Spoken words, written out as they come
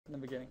in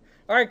the beginning.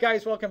 All right,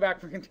 guys, welcome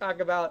back. We're going to talk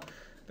about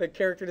the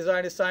character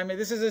design assignment.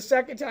 This is the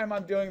second time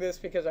I'm doing this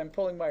because I'm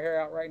pulling my hair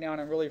out right now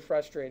and I'm really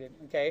frustrated,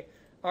 okay?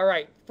 All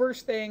right,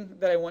 first thing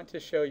that I want to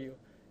show you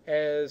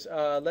is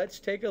let's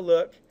take a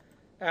look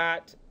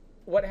at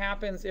what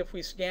happens if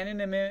we scan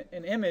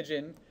an image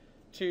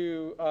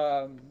into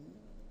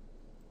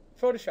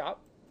Photoshop,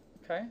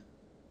 okay?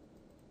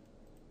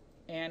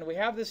 And we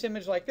have this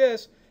image like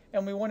this,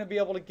 and we want to be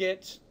able to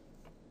get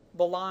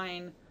the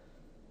line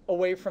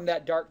away from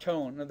that dark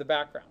tone of the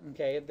background,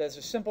 okay? There's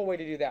a simple way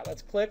to do that.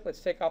 Let's click, let's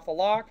take off the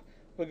lock.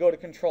 We go to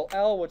Control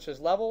L, which is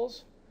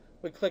levels.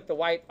 We click the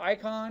white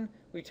icon.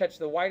 We touch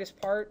the whitest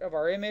part of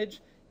our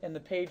image, and the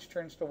page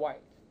turns to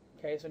white.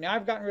 Okay, so now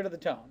I've gotten rid of the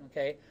tone,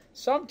 okay?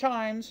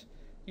 Sometimes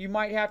you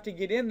might have to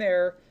get in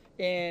there,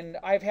 and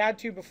I've had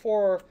to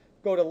before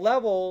go to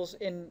levels,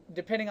 and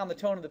depending on the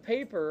tone of the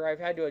paper, I've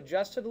had to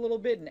adjust it a little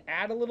bit and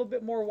add a little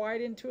bit more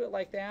white into it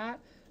like that.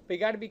 But you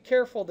got to be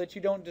careful that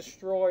you don't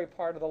destroy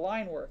part of the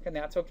line work, and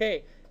that's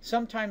okay.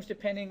 Sometimes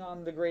depending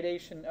on the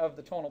gradation of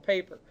the tonal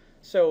paper.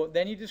 So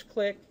then you just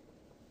click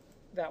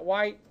that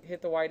white,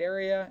 hit the white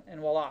area,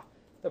 and voila,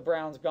 the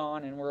brown's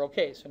gone, and we're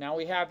okay. So now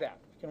we have that.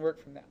 We can work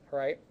from that, all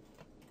right?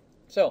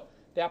 So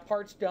that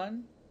part's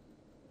done,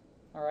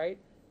 all right?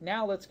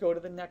 Now let's go to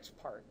the next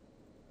part.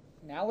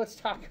 Now let's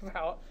talk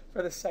about,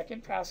 for the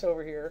second pass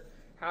over here,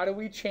 how do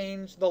we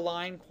change the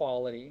line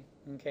quality,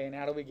 okay, and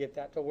how do we get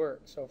that to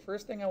work? So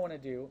first thing I want to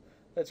do,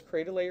 let's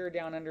create a layer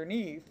down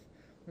underneath,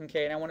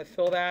 okay, and I want to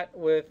fill that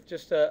with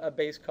just a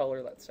base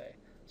color, let's say.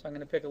 So I'm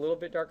going to pick a little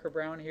bit darker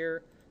brown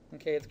here,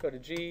 okay, let's go to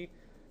G,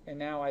 and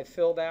now I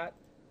fill that,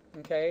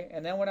 okay,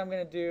 and then what I'm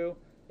going to do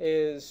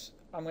is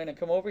I'm going to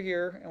come over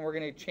here and we're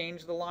going to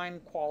change the line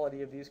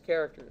quality of these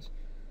characters.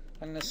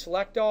 I'm going to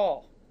select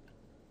all.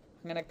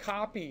 I'm going to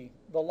copy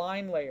the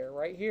line layer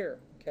right here,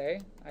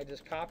 okay, I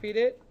just copied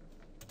it.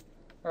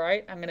 All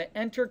right, I'm going to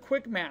enter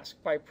quick mask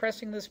by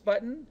pressing this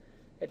button.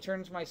 It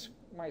turns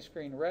my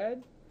screen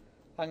red.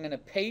 I'm going to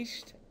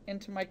paste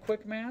into my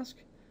quick mask,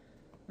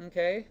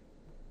 okay,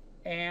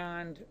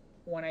 and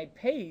when I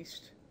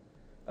paste,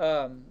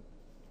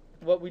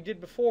 what we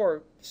did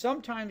before,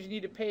 sometimes you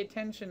need to pay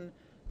attention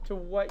to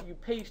what you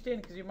paste in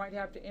because you might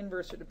have to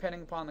inverse it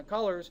depending upon the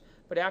colors.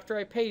 But after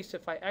I paste,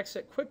 if I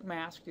exit quick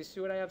mask, you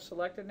see what I have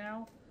selected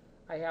now?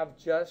 I have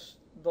just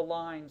the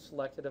line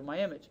selected of my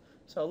image.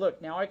 So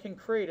look, now I can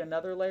create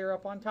another layer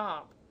up on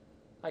top.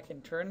 I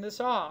can turn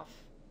this off,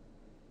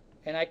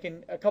 and I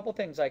can, a couple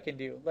things I can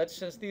do.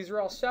 Since these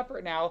are all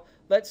separate now,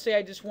 let's say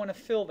I just want to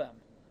fill them.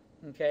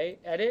 Okay,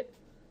 edit,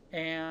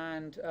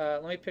 and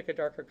let me pick a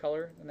darker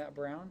color than that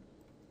brown.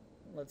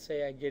 Let's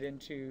say I get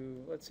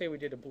into, let's say we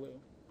did a blue,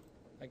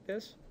 like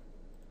this.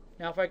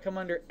 Now if I come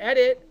under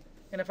edit,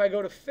 and if I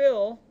go to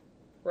fill,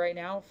 right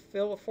now,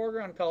 fill with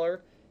foreground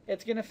color,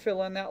 it's going to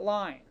fill in that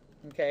line.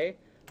 Okay,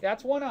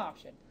 that's one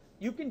option.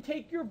 You can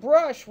take your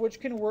brush, which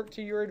can work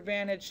to your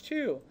advantage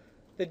too.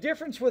 The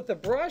difference with the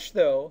brush,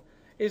 though,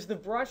 is the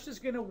brush is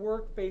going to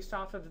work based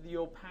off of the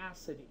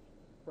opacity,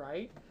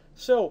 right?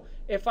 So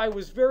if I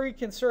was very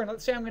concerned,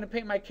 let's say I'm going to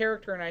paint my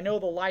character and I know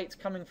the light's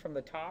coming from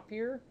the top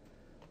here.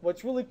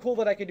 What's really cool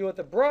that I could do with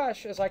the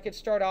brush is I could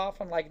start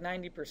off on like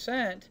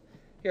 90%.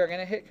 Here, I'm going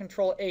to hit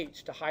Control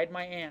H to hide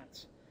my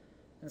ants.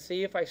 And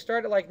see, if I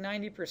start at like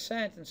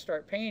 90% and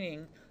start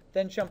painting,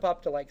 then jump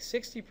up to like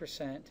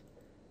 60%,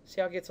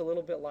 see how it gets a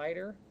little bit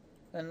lighter?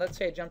 And let's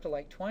say I jump to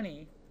like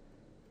 20.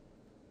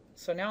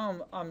 So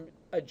now I'm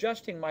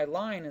adjusting my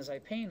line as I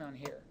paint on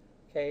here.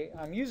 Okay,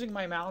 I'm using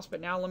my mouse,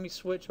 but now let me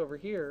switch over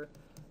here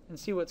and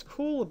see what's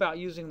cool about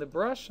using the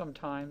brush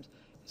sometimes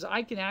is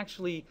I can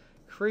actually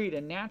create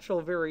a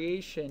natural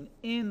variation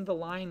in the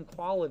line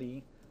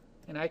quality,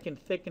 and I can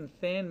thicken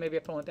thin. Maybe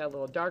if I want that a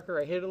little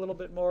darker, I hit it a little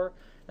bit more.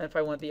 And if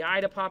I want the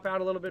eye to pop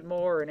out a little bit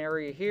more, or an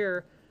area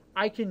here,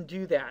 I can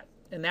do that.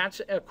 And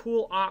that's a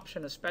cool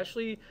option,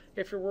 especially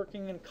if you're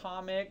working in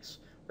comics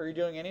or you're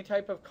doing any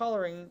type of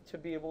coloring, to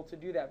be able to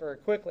do that very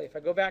quickly. If I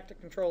go back to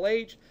Control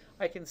H,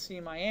 I can see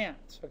my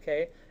ants,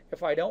 okay?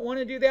 If I don't want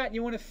to do that and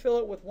you want to fill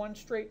it with one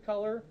straight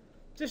color,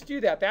 just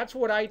do that. That's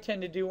what I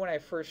tend to do when I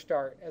first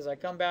start. As I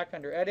come back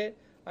under Edit,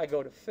 I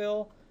go to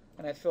Fill,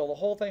 and I fill the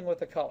whole thing with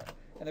the color.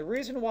 And the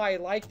reason why I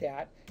like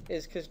that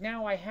is because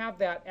now I have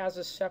that as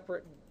a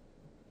separate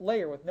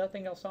layer with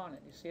nothing else on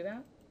it. You see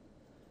that?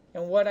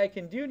 And what I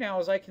can do now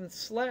is I can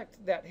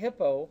select that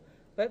hippo.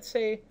 Let's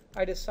say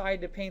I decide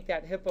to paint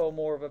that hippo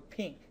more of a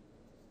pink.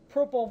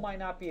 Purple might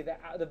not be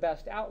the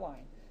best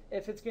outline.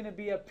 If it's going to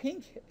be a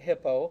pink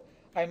hippo,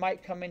 I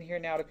might come in here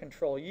now to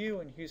Control U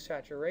and Hue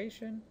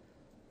Saturation.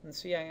 And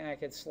see, I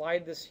can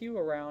slide this hue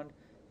around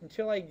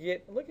until I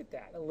get, look at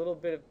that, a little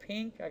bit of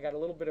pink. I got a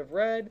little bit of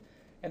red.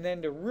 And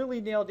then to really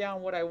nail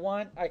down what I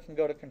want, I can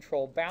go to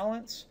Control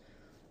Balance.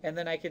 And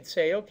then I could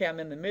say, okay, I'm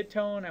in the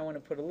mid-tone. I want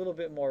to put a little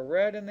bit more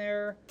red in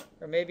there.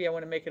 Or maybe I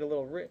want to make it a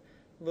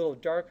little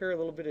darker, a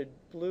little bit of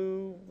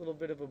blue, a little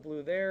bit of a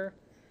blue there.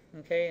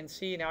 Okay, and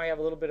see, now I have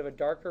a little bit of a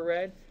darker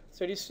red.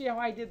 So do you see how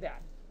I did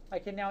that? I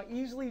can now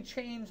easily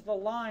change the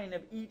line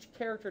of each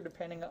character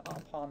depending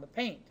upon the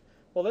paint.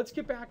 Well, let's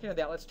get back into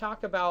that. Let's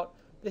talk about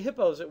the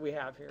hippos that we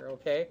have here,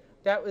 okay?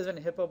 That isn't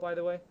a hippo, by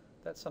the way.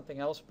 That's something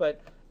else.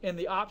 But in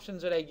the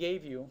options that I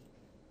gave you,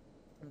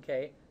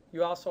 okay,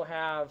 you also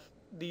have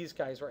these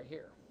guys right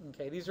here,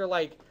 okay? These are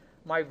like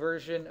my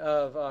version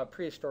of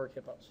prehistoric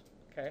hippos,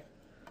 okay?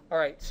 All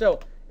right, so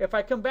if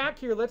I come back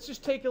here, let's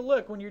just take a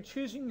look. When you're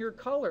choosing your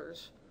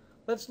colors,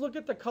 let's look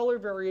at the color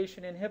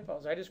variation in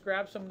hippos. I just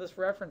grabbed some of this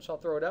reference. I'll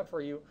throw it up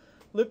for you.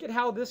 Look at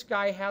how this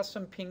guy has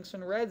some pinks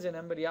and reds in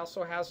him, but he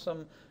also has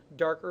some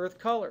dark earth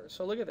colors.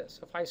 So look at this.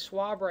 If I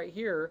swab right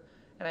here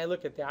and I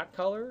look at that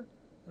color,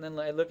 and then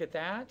I look at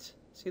that,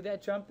 see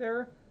that jump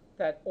there?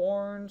 That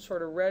orange,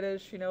 sort of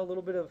reddish, you know, a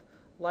little bit of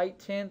light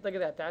tint. Look at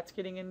that. That's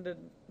getting into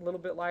a little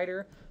bit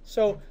lighter.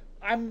 So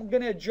I'm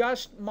going to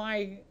adjust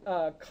my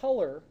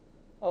color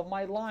of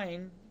my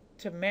line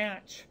to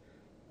match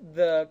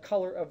the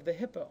color of the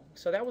hippo.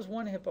 So that was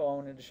one hippo I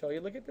wanted to show you.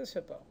 Look at this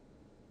hippo.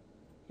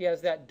 He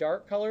has that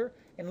dark color,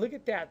 and look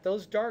at that.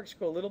 Those darks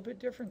go a little bit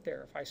different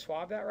there. If I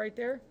swab that right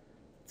there,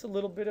 it's a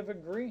little bit of a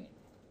green.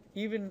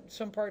 Even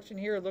some parts in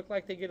here look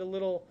like they get a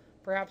little,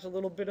 perhaps a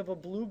little bit of a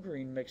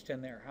blue-green mixed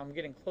in there. I'm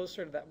getting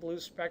closer to that blue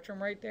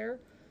spectrum right there.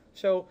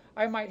 So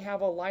I might have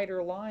a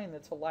lighter line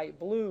that's a light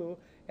blue,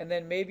 and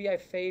then maybe I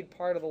fade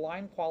part of the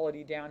line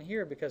quality down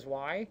here, because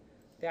why?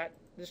 That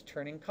is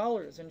turning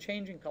colors and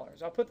changing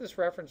colors. I'll put this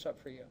reference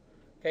up for you.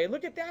 Okay,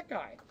 look at that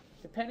guy,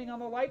 depending on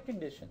the light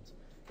conditions.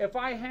 If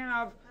I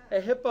have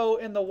a hippo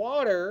in the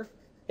water,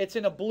 it's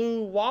in a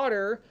blue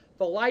water,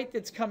 the light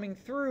that's coming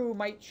through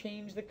might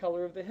change the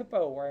color of the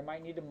hippo, or I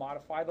might need to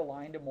modify the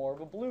line to more of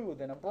a blue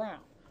than a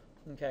brown.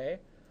 Okay,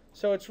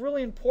 so it's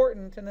really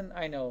important. And then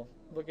I know,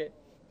 look at,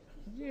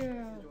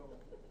 yeah,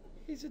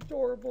 he's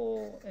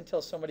adorable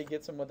until somebody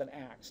gets him with an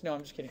axe. No,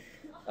 I'm just kidding.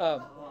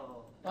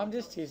 I'm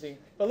just teasing.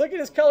 But look at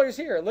his colors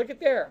here. Look at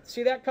there.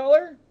 See that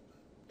color?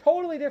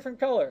 Totally different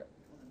color.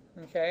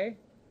 Okay.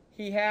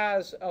 He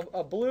has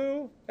a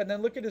blue, and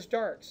then look at his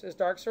darks. His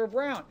darks are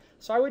brown.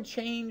 So I would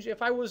change,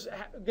 if I was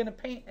going to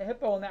paint a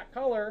hippo in that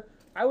color,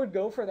 I would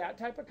go for that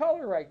type of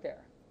color right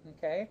there.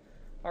 Okay.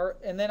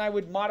 And then I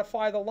would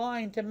modify the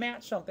line to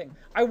match something.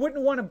 I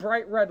wouldn't want a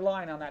bright red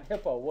line on that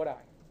hippo, would I?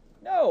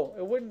 No,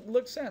 it wouldn't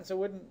look sense. It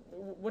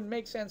wouldn't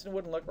make sense, and it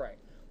wouldn't look right.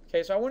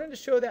 Okay, so I wanted to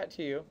show that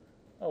to you.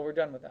 Oh, we're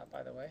done with that,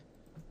 by the way.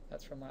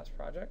 That's from last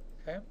project.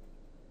 Okay.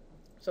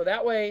 So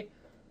that way,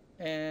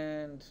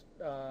 and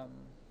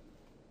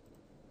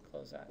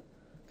close that.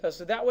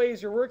 So that way,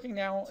 as you're working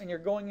now and you're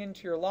going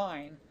into your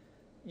line,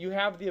 you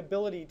have the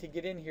ability to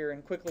get in here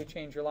and quickly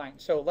change your line.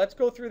 So let's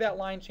go through that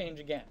line change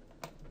again.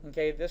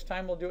 Okay, this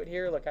time we'll do it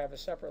here. Look, I have a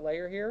separate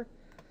layer here.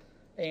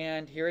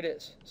 And here it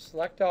is.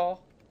 Select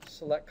all,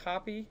 select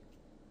copy,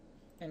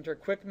 enter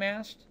quick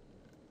mask,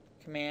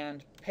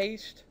 command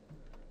paste,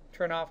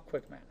 turn off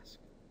quick mask.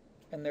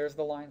 And there's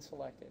the line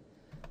selected.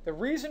 The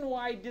reason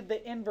why I did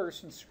the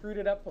inverse and screwed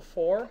it up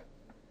before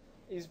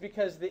is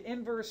because the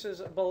inverse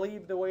is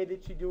believe the way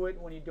that you do it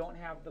when you don't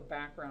have the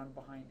background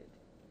behind it.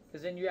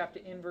 Because then you have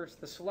to inverse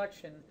the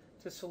selection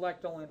to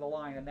select only the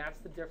line, and that's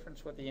the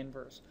difference with the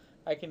inverse.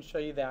 I can show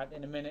you that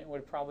in a minute. It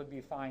would probably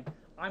be fine.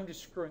 I'm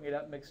just screwing it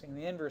up, mixing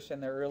the inverse in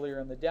there earlier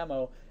in the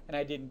demo, and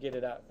I didn't get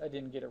it up. I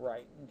didn't get it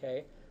right.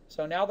 Okay.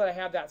 So now that I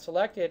have that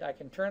selected, I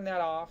can turn that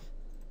off.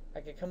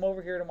 I can come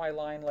over here to my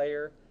line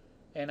layer,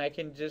 and I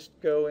can just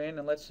go in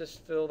and let's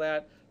just fill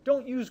that.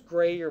 Don't use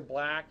gray or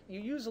black. You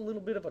use a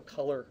little bit of a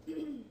color.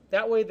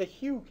 That way the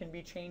hue can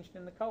be changed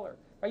in the color.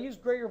 If I use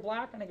gray or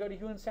black and I go to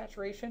hue and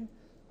saturation,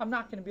 I'm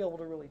not going to be able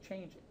to really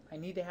change it. I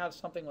need to have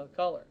something with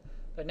color.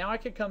 But now I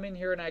could come in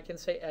here and I can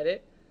say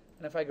edit,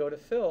 and if I go to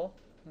fill,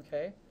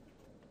 okay,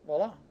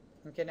 voila.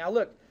 Okay, now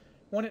look,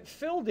 when it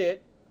filled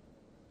it,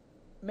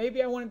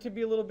 maybe I want it to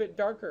be a little bit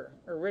darker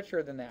or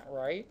richer than that,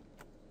 right?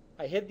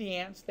 I hid the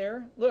ants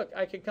there. Look,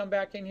 I could come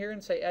back in here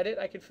and say edit.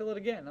 I could fill it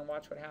again and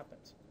watch what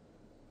happens.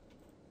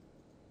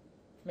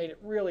 Made it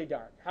really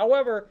dark.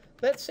 However,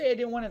 let's say I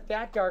didn't want it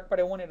that dark, but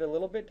I wanted it a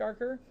little bit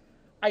darker.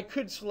 I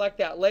could select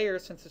that layer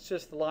since it's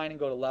just the line and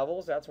go to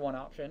levels. That's one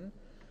option.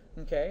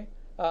 Okay.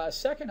 A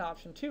second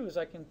option too is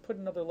I can put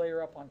another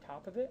layer up on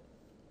top of it,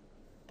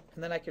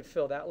 and then I could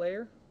fill that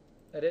layer.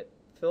 Edit,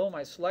 fill.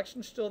 My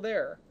selection's still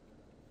there.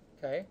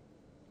 Okay.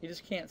 You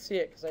just can't see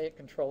it because I hit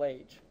Control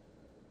H.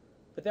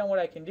 But then what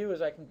I can do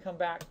is I can come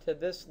back to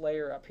this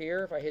layer up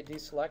here. If I hit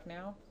deselect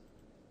now,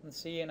 and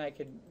see, and I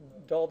could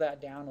dull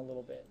that down a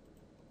little bit,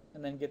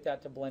 and then get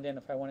that to blend in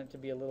if I want it to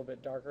be a little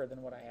bit darker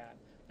than what I had.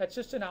 That's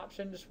just an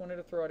option. Just wanted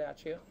to throw it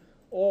at you.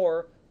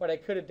 Or what I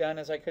could have done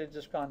is I could have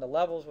just gone to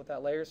levels with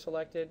that layer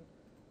selected,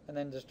 and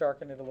then just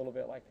darkened it a little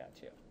bit like that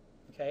too.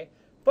 Okay.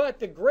 But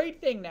the great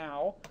thing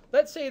now,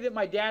 let's say that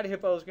my dad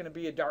hippo is going to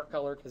be a dark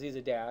color because he's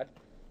a dad.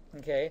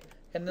 Okay.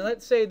 And then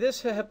let's say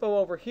this hippo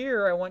over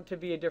here I want to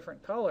be a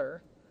different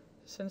color.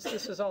 Since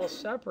this is all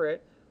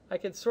separate, I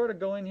could sort of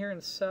go in here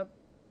and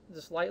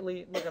just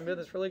lightly, look, I'm doing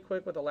this really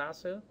quick with the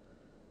lasso.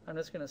 I'm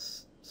just going to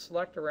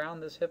select around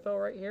this hippo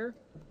right here.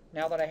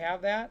 Now that I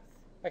have that,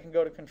 I can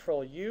go to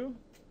Control U,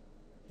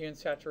 hue and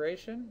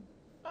saturation.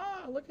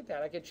 Ah, look at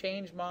that. I could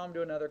change mom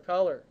to another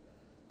color.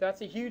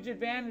 That's a huge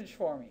advantage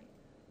for me.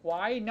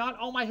 Why? Not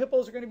all my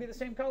hippos are going to be the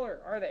same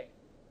color, are they?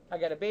 I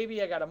got a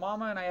baby, I got a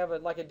mama, and I have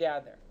like a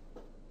dad there.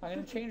 I'm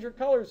going to change their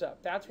colors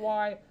up. That's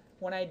why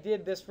when I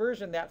did this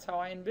version, that's how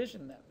I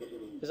envisioned them.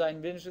 Because I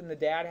envisioned the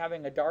dad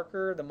having a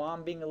darker, the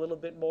mom being a little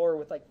bit more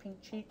with like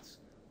pink cheeks,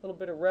 a little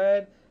bit of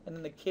red, and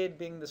then the kid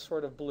being this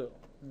sort of blue.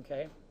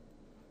 Okay?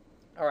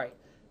 All right.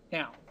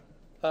 Now,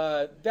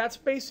 that's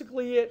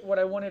basically it, what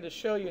I wanted to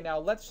show you. Now,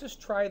 let's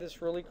just try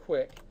this really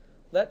quick.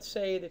 Let's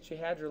say that you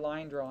had your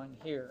line drawing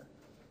here.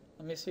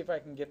 Let me see if I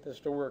can get this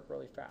to work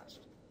really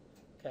fast.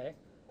 Okay?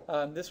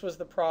 This was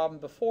the problem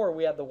before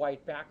we had the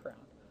white background.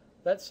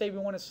 Let's say we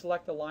want to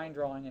select a line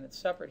drawing and it's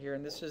separate here,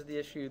 and this is the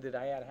issue that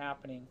I had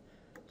happening.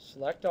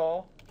 Select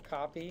all,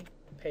 copy,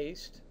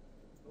 paste.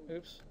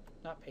 Oops,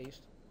 not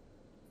paste.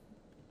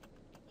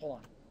 Hold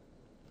on.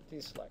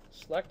 Deselect.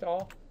 Select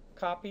all,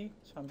 copy.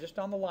 So I'm just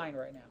on the line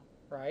right now,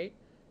 right?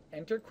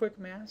 Enter quick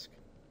mask,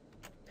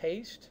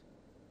 paste,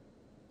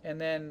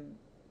 and then,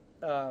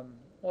 well,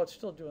 it's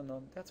still doing the,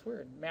 that's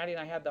weird. Maddie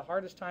and I had the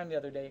hardest time the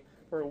other day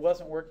where it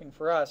wasn't working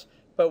for us,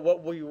 but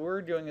what we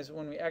were doing is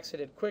when we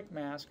exited quick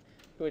mask,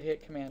 we would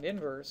hit command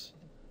inverse,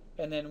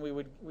 and then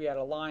we had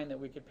a line that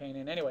we could paint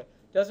in. Anyway,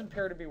 doesn't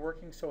appear to be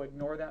working, so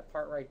ignore that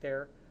part right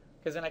there,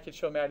 because then I could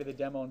show Maddie the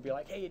demo and be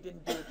like, hey, it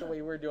didn't do it the way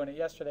we were doing it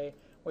yesterday.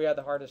 We had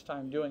the hardest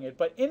time doing it.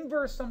 But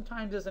inverse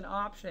sometimes is an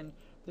option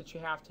that you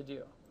have to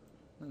do.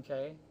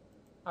 Okay?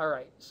 All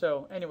right.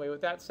 So anyway,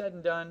 with that said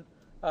and done,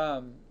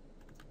 let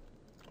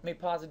me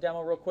pause the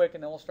demo real quick,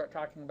 and then we'll start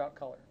talking about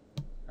color.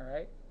 All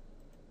right?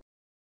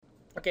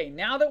 Okay,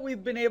 now that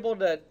we've been able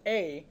to,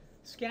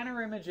 scan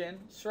our image in,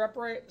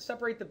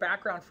 separate the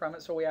background from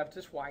it so we have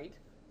just white.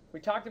 We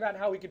talked about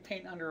how we could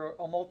paint under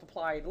a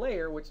multiplied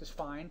layer, which is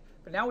fine.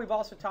 But now we've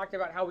also talked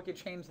about how we could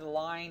change the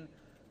line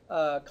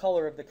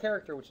color of the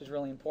character, which is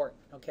really important.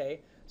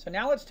 Okay, so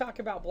now let's talk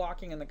about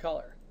blocking and the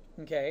color.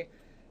 Okay,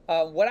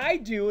 what I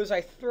do is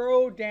I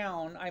throw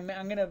down, I'm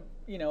going to,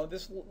 you know,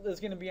 this is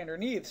going to be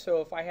underneath.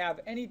 So if I have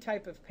any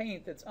type of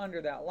paint that's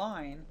under that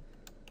line,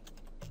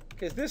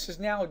 because this is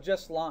now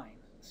just line.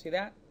 See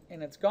that?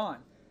 And it's gone.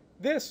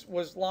 This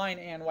was line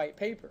and white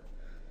paper.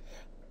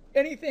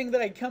 Anything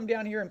that I come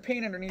down here and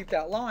paint underneath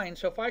that line,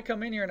 so if I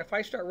come in here and if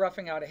I start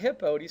roughing out a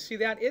hippo, do you see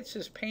that? It's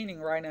just painting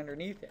right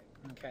underneath it.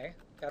 Okay,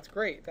 that's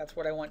great. That's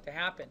what I want to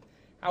happen.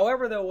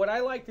 However, though, what I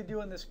like to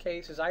do in this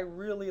case is I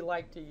really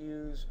like to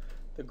use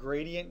the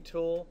gradient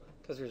tool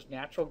because there's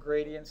natural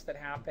gradients that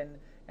happen,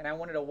 and I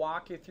wanted to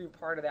walk you through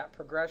part of that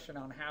progression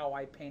on how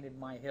I painted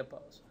my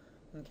hippos.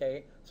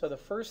 Okay, so the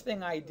first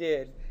thing I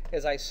did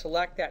is I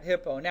select that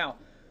hippo. Now,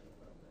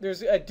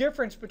 there's a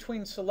difference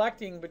between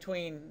selecting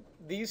between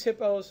these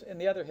hippos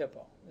and the other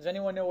hippo. Does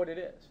anyone know what it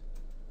is?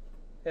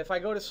 If I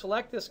go to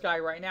select this guy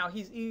right now,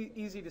 he's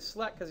easy to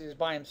select because he's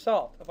by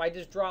himself. If I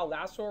just draw a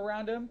lasso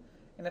around him,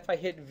 and if I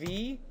hit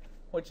V,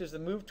 which is the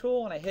move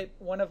tool, and I hit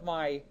one of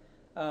my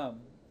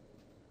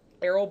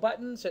arrow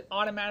buttons, it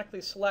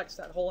automatically selects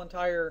that whole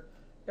entire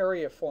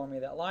area for me,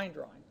 that line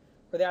drawing.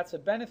 Where that's a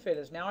benefit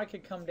is now I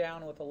could come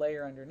down with a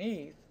layer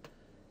underneath,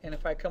 and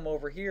if I come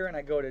over here and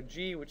I go to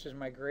G, which is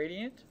my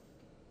gradient,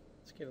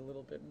 let's get a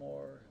little bit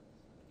more.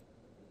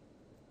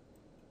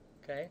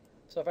 Okay,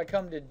 so if I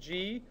come to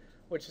G,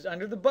 which is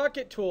under the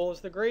bucket tool,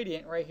 is the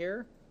gradient right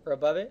here, or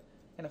above it,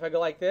 and if I go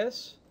like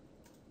this,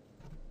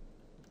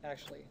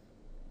 actually,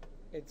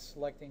 it's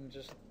selecting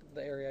just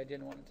the area I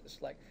didn't want it to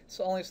select. It's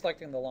only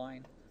selecting the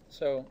line,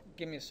 so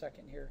give me a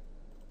second here.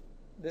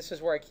 This is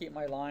where I keep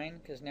my line,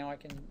 because now I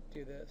can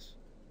do this.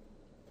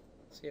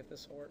 See if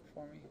this will work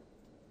for me.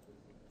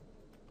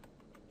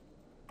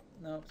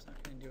 No, it's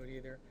not going to do it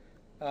either.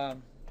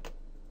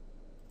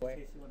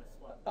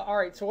 All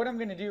right, so what I'm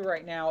going to do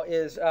right now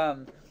is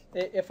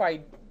if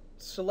I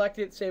select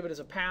it, save it as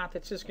a path,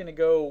 it's just going to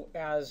go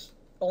as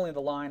only the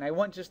line. I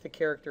want just the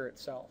character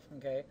itself,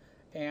 okay?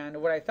 And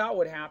what I thought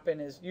would happen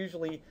is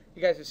usually,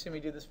 you guys have seen me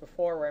do this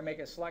before, where I make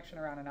a selection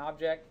around an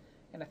object,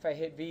 and if I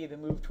hit V, the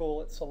move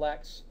tool, it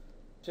selects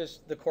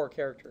just the core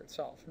character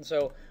itself. And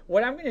so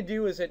what I'm going to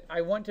do is that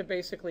I want to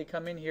basically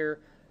come in here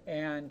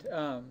and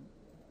I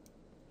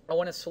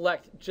want to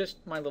select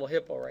just my little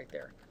hippo right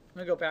there. I'm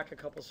going to go back a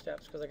couple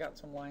steps because I got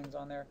some lines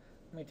on there.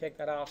 Let me take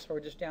that off. So we're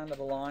just down to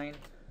the line.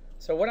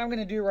 So what I'm going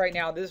to do right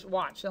now,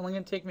 watch, it's only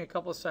going to take me a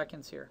couple of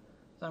seconds here.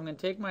 So I'm going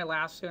to take my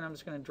lasso and I'm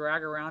just going to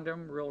drag around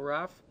them real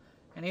rough.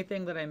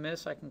 Anything that I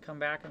miss, I can come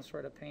back and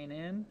sort of paint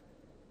in.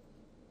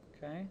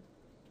 Okay.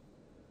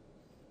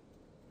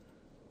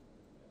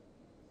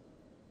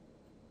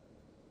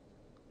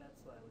 That's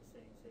why I was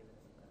saying save it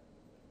as a path.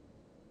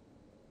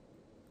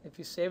 If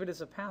you save it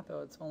as a path,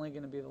 though, it's only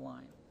going to be the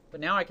line. But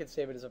now I could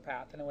save it as a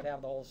path, and it would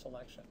have the whole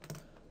selection.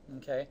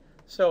 Okay,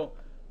 so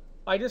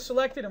I just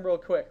selected him real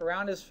quick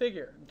around his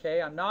figure.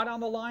 Okay, I'm not on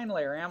the line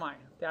layer, am I?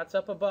 That's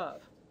up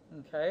above.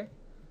 Okay.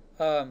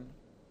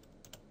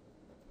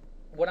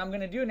 What I'm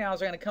going to do now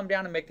is I'm going to come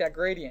down and make that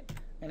gradient.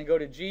 I'm going to go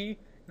to G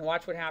and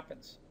watch what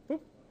happens. Boop.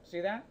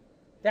 See that?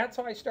 That's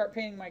how I start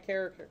painting my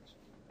characters.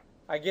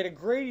 I get a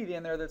gradient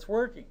in there that's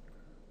working.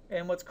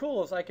 And what's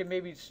cool is I can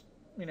maybe,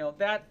 you know,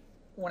 that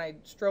when I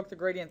stroke the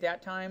gradient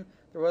that time,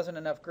 There wasn't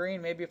enough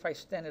green. Maybe if I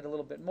extend it a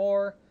little bit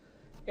more.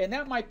 And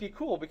that might be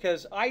cool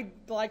because I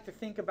like to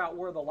think about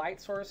where the light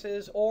source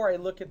is, or I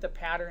look at the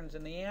patterns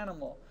in the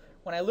animal.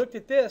 When I looked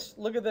at this,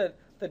 look at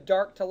the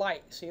dark to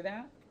light. See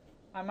that?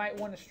 I might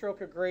want to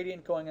stroke a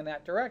gradient going in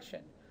that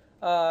direction.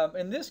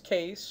 In this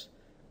case,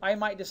 I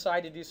might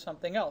decide to do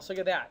something else. Look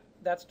at that.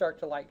 That's dark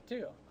to light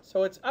too.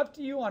 So it's up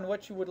to you on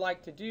what you would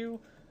like to do.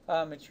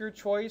 It's your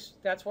choice.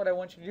 That's what I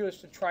want you to do, is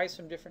to try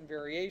some different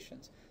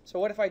variations. So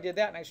what if I did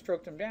that and I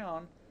stroked them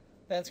down?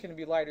 Then it's going to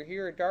be lighter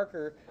here or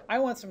darker. I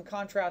want some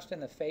contrast in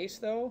the face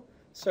though.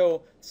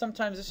 So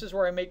sometimes this is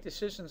where I make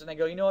decisions and I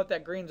go, you know what,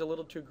 that green's a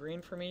little too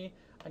green for me.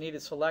 I need to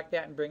select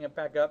that and bring it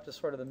back up to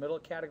sort of the middle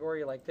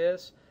category like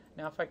this.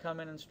 Now if I come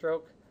in and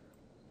stroke,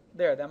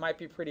 there, that might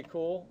be pretty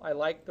cool. I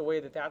like the way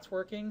that that's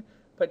working,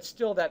 but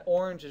still that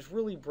orange is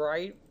really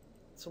bright.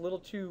 It's a little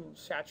too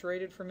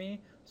saturated for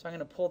me, so I'm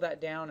going to pull that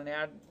down and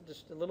add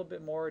just a little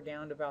bit more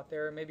down to about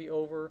there, maybe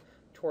over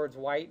towards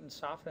white and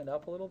soften it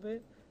up a little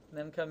bit, and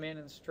then come in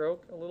and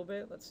stroke a little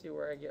bit. Let's see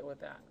where I get with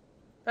that.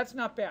 That's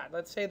not bad.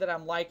 Let's say that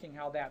I'm liking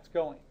how that's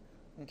going.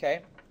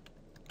 Okay?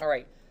 All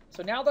right.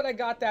 So now that I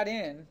got that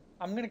in,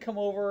 I'm going to come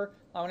over.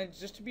 I want to,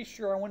 just to be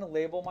sure, I want to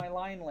label my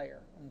line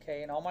layer.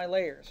 Okay? And all my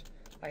layers.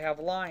 I have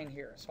line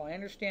here, so I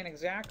understand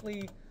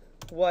exactly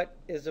what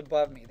is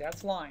above me.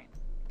 That's line.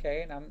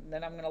 Okay? And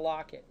then I'm going to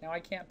lock it. Now I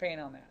can't paint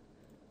on that.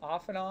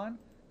 Off and on.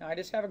 Now I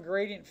just have a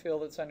gradient fill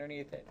that's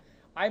underneath it.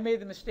 I made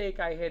the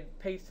mistake. I had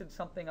pasted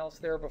something else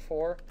there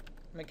before.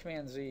 Let me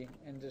Command Z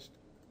and just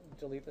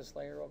delete this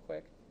layer real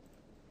quick.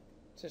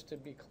 Just to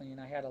be clean,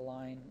 I had a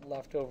line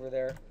left over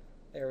there.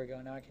 There we go.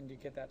 Now I can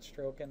get that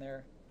stroke in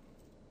there.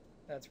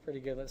 That's pretty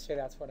good. Let's say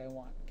that's what I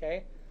want.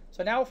 Okay.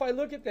 So now if I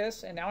look at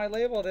this and now I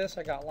label this,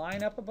 I got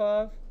line up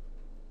above,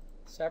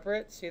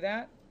 separate. See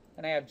that?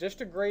 And I have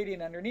just a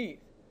gradient underneath.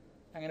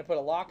 I'm going to put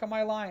a lock on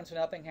my line so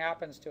nothing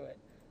happens to it.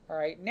 All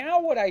right. Now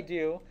what I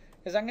do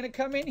is I'm going to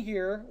come in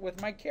here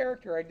with my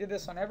character. I did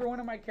this on every one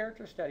of my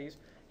character studies.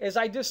 Is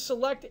I just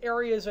select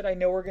areas that I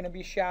know are going to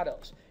be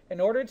shadows.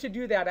 In order to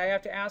do that, I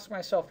have to ask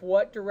myself,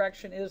 what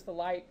direction is the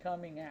light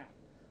coming at?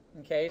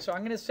 Okay, so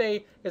I'm going to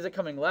say, is it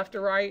coming left to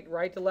right,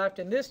 right to left?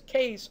 In this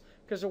case,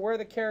 because of where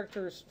the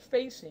character is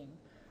facing,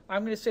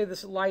 I'm going to say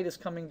this light is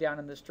coming down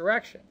in this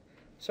direction.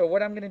 So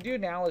what I'm going to do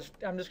now is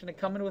I'm just going to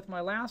come in with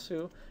my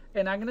lasso,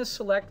 and I'm going to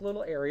select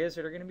little areas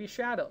that are going to be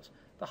shadows.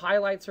 The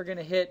highlights are going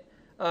to hit,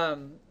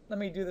 let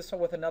me do this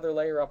with another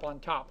layer up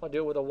on top. I'll do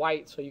it with a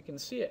white so you can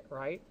see it,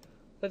 right?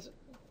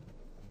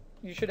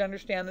 You should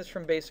understand this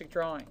from basic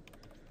drawing.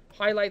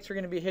 Highlights are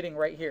going to be hitting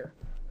right here.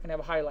 I'm going to have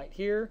a highlight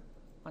here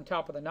on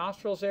top of the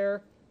nostrils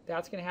there.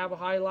 That's going to have a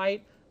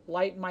highlight.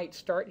 Light might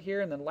start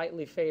here and then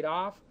lightly fade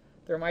off.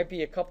 There might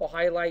be a couple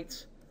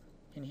highlights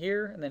in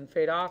here and then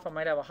fade off. I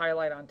might have a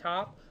highlight on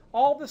top.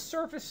 All the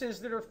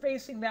surfaces that are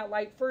facing that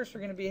light first are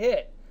going to be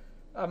hit.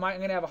 I'm going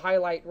to have a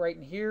highlight right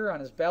in here on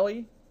his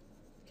belly.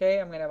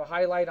 Okay, I'm going to have a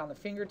highlight on the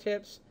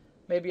fingertips,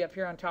 maybe up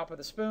here on top of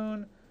the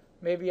spoon,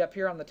 maybe up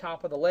here on the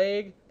top of the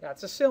leg.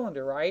 That's a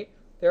cylinder, right?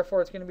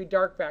 Therefore, it's going to be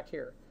dark back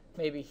here.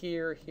 Maybe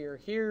here, here,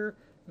 here.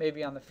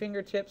 Maybe on the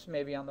fingertips,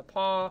 maybe on the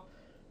paw.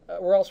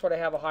 Where else would I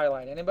have a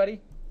highlight?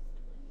 Anybody?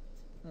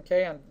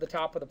 Okay, on the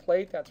top of the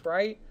plate, that's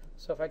right.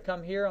 So if I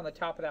come here on the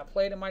top of that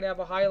plate, I might have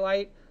a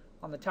highlight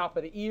on the top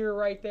of the ear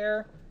right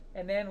there.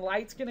 And then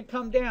light's going to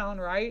come down,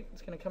 right?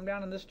 It's going to come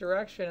down in this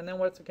direction. And then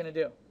what's it going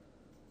to do?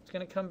 It's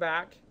going to come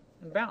back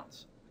and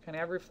bounce. Kind of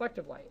have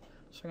reflective light.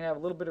 So I'm going to have a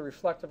little bit of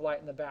reflective light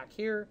in the back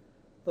here.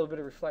 A little bit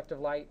of reflective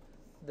light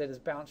that is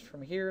bounced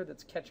from here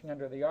that's catching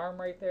under the arm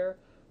right there.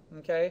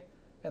 Okay?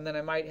 And then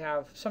I might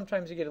have,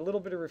 sometimes you get a little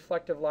bit of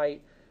reflective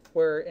light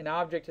where an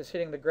object is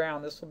hitting the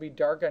ground. This will be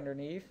dark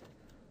underneath.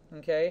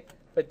 Okay?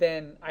 But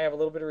then I have a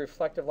little bit of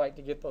reflective light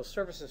to get those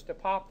surfaces to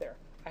pop there.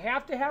 I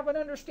have to have an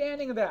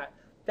understanding of that.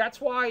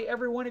 That's why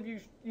every one of you,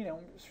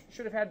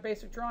 should have had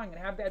basic drawing and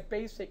have that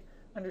basic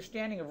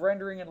understanding of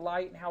rendering and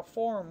light and how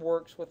form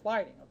works with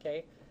lighting.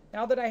 Okay?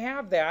 Now that I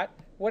have that,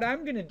 what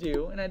I'm going to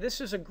do, and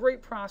this is a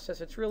great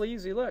process, it's really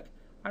easy. Look,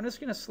 I'm just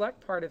going to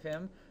select part of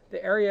him,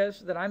 the areas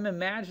that I'm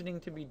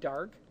imagining to be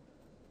dark.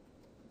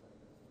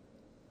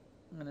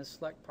 I'm going to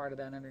select part of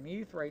that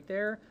underneath right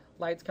there.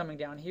 Light's coming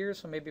down here,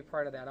 so maybe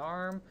part of that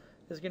arm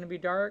is going to be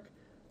dark.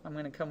 I'm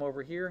going to come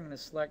over here. I'm going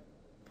to select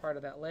part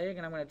of that leg,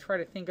 and I'm going to try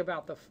to think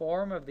about the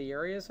form of the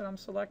areas that I'm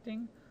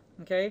selecting.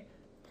 Okay,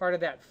 part of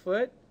that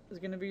foot is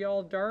going to be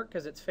all dark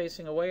because it's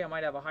facing away. I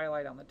might have a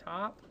highlight on the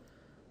top.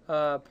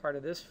 Part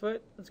of this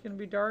foot is going to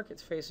be dark.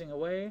 It's facing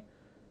away.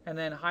 And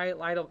then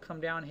light will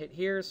come down, hit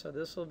here, so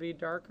this will be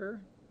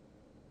darker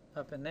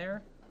up in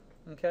there.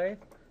 Okay.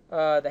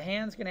 The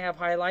hand's going to have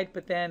highlight,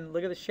 but then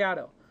look at the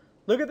shadow.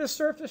 Look at the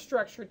surface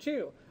structure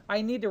too.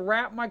 I need to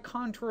wrap my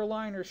contour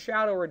line or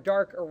shadow or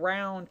dark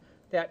around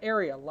that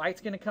area.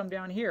 Light's going to come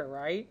down here,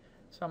 right?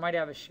 So I might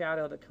have a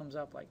shadow that comes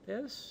up like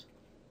this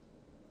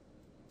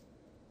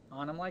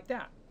on them like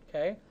that.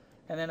 Okay.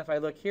 And then if I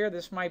look here,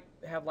 this might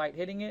have light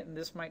hitting it, and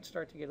this might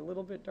start to get a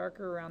little bit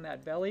darker around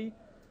that belly,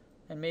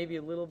 and maybe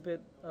a little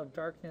bit of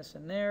darkness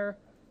in there.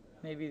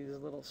 Maybe there's a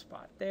little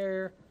spot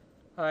there.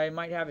 I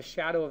might have a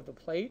shadow of the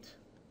plate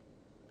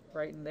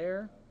right in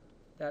there.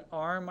 That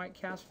arm might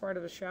cast part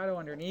of a shadow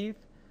underneath.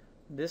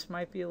 This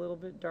might be a little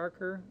bit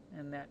darker,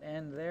 and that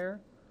end there.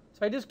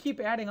 So I just keep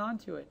adding on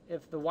to it.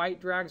 If the white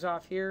drags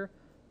off here,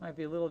 it might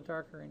be a little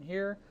darker in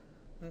here.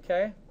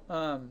 Okay.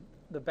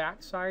 The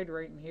back side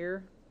right in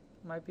here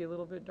might be a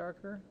little bit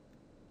darker.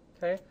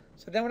 Okay.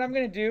 So then what I'm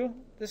going to do,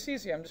 this is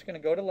easy. I'm just going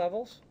to go to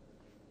levels.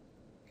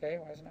 Okay.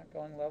 Why is it not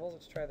going levels?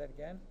 Let's try that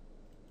again.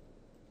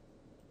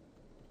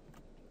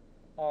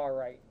 All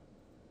right.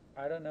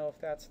 I don't know if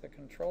that's the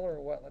controller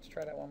or what. Let's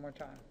try that one more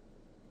time.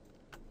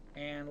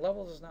 And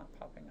levels is not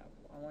popping up.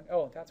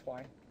 Oh, that's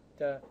why.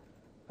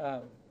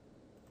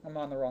 I'm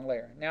on the wrong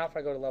layer. Now if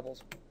I go to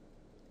levels,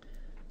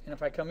 and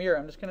if I come here,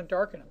 I'm just going to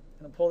darken them.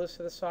 I'm going to pull this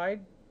to the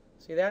side.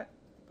 See that?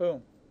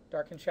 Boom.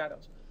 Darken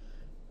shadows.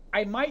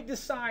 I might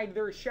decide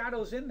there are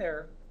shadows in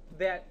there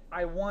that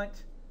I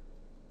want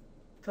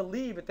to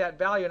leave at that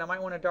value, and I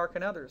might want to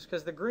darken others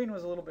because the green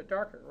was a little bit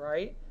darker,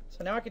 right?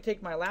 So now I could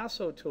take my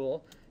lasso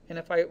tool, and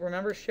if I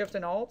remember Shift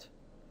and Alt,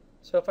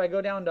 so if I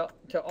go down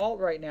to Alt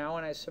right now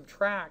and I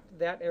subtract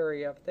that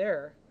area up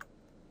there,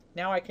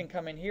 now I can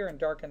come in here and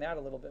darken that a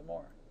little bit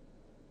more.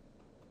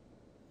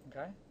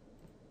 Okay?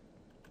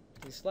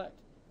 Deselect.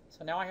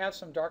 So now I have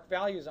some dark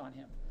values on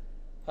him.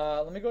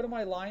 Let me go to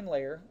my line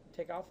layer,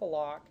 take off the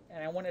lock,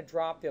 and I want to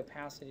drop the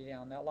opacity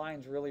down. That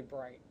line's really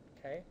bright.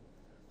 Okay?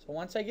 So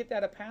once I get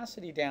that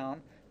opacity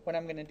down, what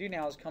I'm going to do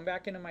now is come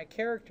back into my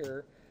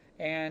character,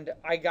 and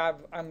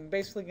I'm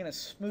basically going to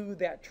smooth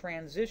that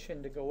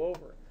transition to go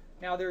over.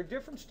 Now there are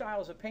different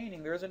styles of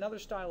painting. There's another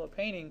style of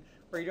painting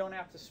where you don't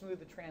have to smooth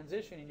the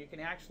transition, and you can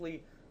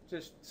actually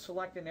just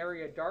select an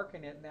area,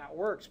 darken it, and that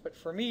works. But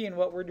for me and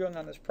what we're doing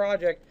on this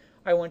project,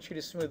 I want you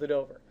to smooth it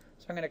over.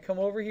 So I'm going to come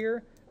over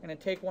here, I'm going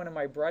to take one of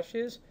my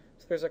brushes.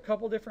 So there's a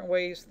couple different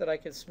ways that I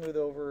could smooth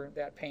over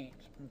that paint.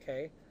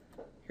 Okay,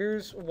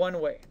 here's one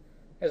way.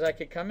 Is I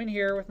could come in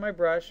here with my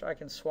brush, I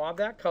can swab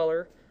that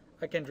color,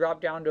 I can drop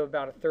down to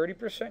about a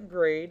 30%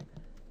 grade,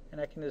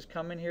 and I can just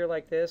come in here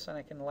like this, and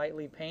I can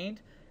lightly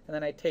paint, and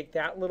then I take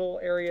that little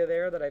area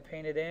there that I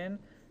painted in, and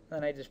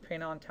then I just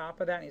paint on top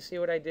of that, and you see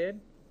what I did?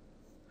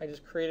 I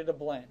just created a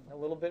blend, a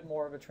little bit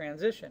more of a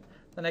transition.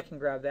 Then I can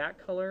grab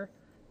that color,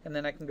 and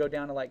then I can go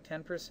down to like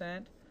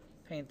 10%,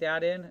 paint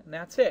that in, and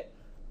that's it.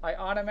 I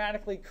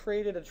automatically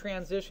created a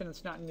transition.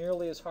 It's not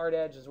nearly as hard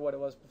edge as what it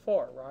was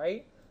before,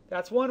 right?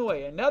 That's one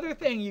way. Another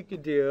thing you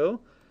could do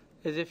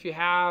is if you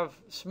have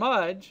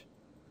smudge,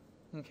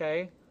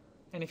 okay,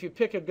 and if you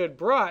pick a good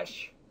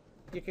brush,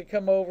 you could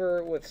come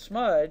over with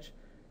smudge,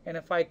 and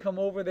if I come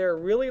over there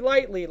really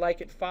lightly,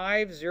 like at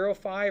 5,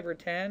 0.5, or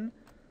 10%,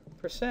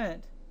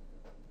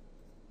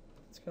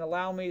 it's going to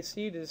allow me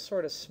to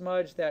sort of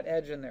smudge that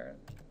edge in there.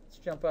 Let's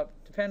jump up,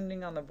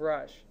 depending on the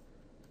brush.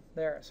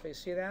 There, so you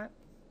see that?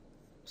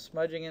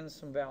 Smudging in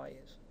some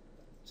values.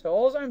 So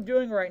all I'm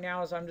doing right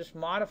now is I'm just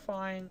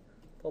modifying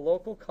the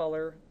local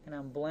color, and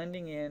I'm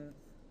blending in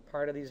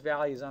part of these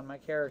values on my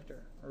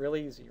character.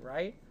 Really easy,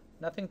 right?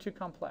 Nothing too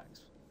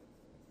complex.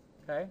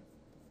 Okay?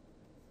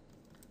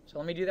 So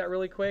let me do that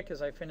really quick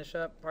as I finish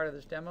up part of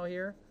this demo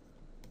here.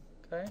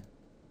 Okay?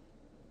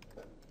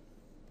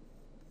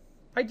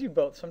 I do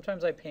both.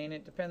 Sometimes I paint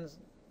it. Depends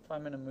if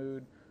I'm in a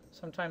mood.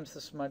 Sometimes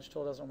the smudge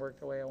tool doesn't work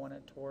the way I want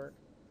it to work.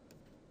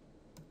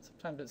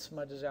 Sometimes it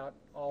smudges out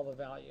all the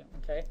value.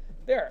 Okay?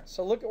 There.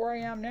 So look at where I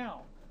am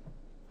now.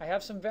 I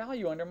have some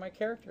value under my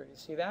character. You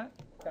see that?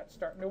 That's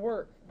starting to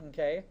work.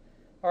 Okay?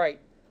 All right.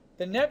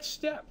 The next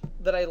step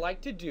that I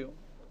like to do,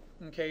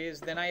 okay, is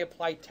then I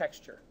apply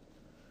texture.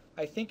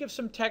 I think of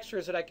some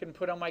textures that I can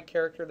put on my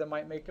character that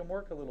might make him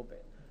work a little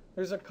bit.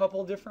 There's a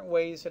couple different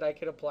ways that I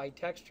could apply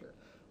texture.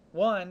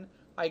 One,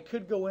 I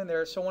could go in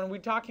there. So when we're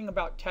talking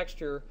about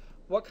texture,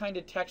 what kind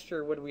of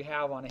texture would we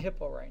have on a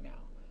hippo right now?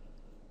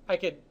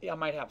 I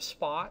might have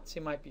spots. He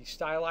might be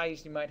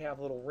stylized. You might have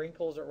little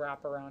wrinkles that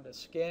wrap around his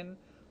skin.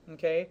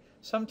 Okay.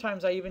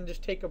 Sometimes I even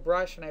just take a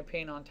brush and I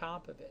paint on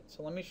top of it.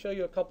 So let me show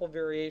you a couple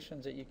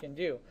variations that you can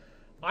do.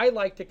 I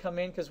like to come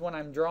in because when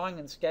I'm drawing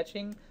and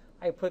sketching,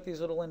 I put these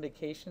little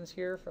indications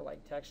here for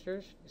like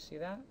textures. You see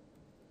that?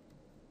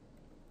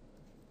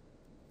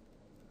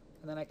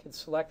 And then I can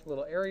select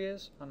little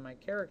areas on my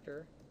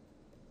character.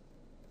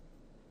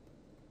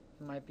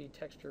 It might be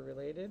texture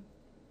related.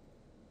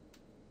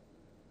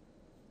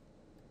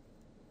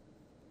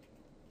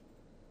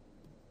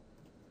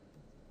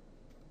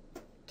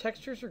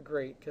 Textures are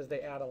great because they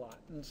add a lot.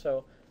 And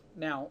so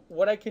now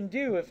what I can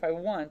do if I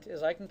want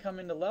is I can come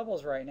into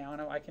levels right now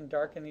and I can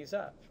darken these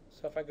up.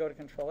 So if I go to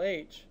Control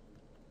H,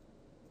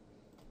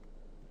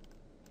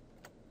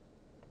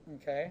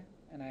 okay,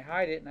 and I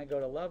hide it and I go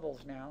to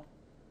levels now,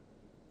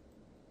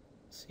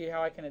 see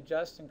how I can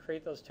adjust and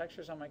create those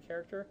textures on my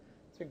character?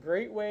 It's a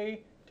great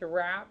way to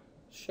wrap,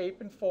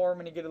 shape, and form,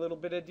 and you get a little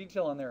bit of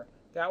detail in there.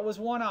 That was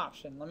one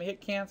option. Let me hit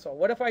cancel.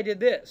 What if I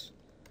did this?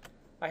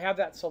 I have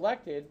that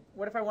selected.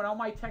 What if I want all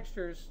my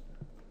textures,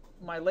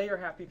 my layer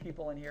happy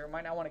people in here,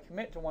 might not want to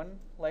commit to one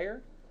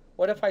layer?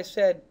 What if I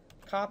said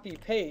copy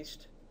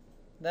paste,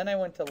 then I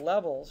went to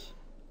levels,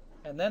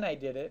 and then I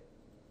did it?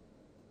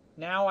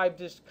 Now I've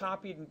just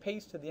copied and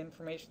pasted the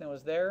information that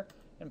was there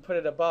and put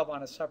it above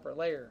on a separate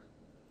layer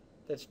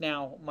that's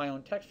now my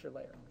own texture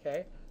layer,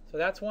 okay? So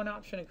that's one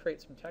option to create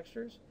some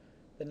textures.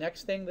 The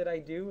next thing that I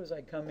do is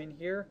I come in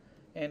here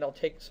and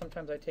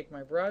sometimes I take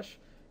my brush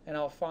and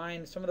I'll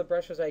find some of the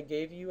brushes I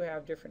gave you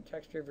have different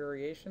texture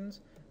variations.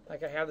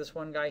 Like I have this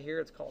one guy here,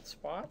 it's called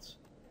spots.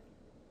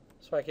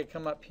 So I could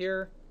come up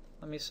here,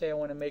 let me say I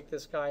want to make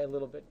this guy a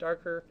little bit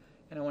darker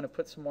and I want to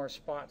put some more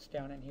spots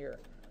down in here.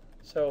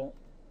 So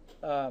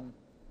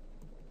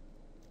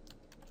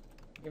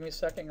give me a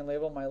second and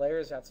label my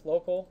layers. That's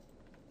local.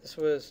 This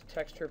was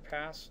texture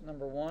pass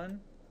number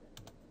 1.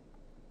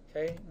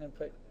 Okay, and then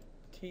put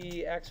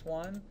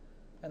TX1,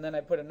 and then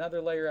I put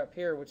another layer up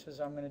here, which is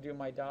I'm going to do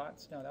my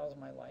dots. No, that was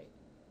my light.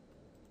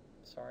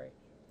 Sorry.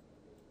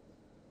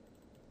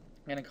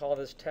 I'm going to call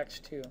this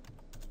text 2,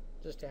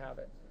 just to have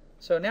it.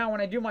 So now when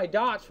I do my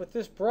dots with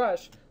this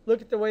brush,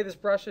 look at the way this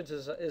brush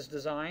is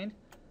designed.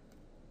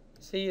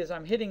 See, as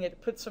I'm hitting it,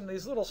 put some of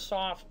these little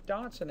soft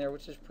dots in there,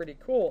 which is pretty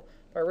cool.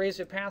 If I raise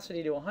the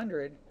opacity to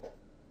 100,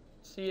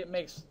 see, it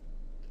makes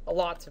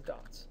lots of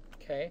dots.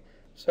 Okay,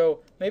 so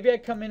maybe I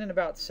come in at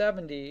about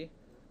 70.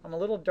 I'm a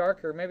little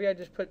darker. Maybe I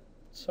just put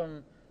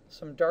some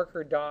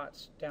darker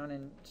dots down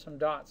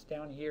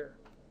here.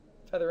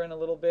 Feather in a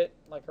little bit,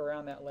 like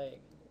around that leg.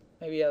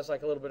 Maybe he has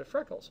like a little bit of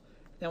freckles.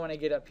 Now when I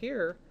get up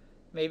here,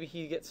 maybe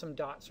he gets some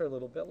dots that are a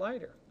little bit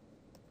lighter.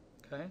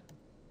 Okay.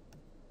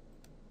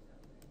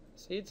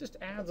 See, it just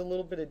adds a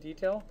little bit of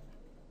detail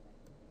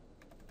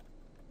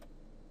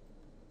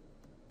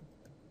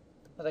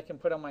that I can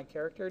put on my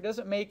character. It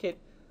doesn't make it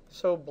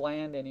so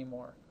bland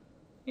anymore.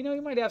 You know,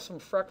 you might have some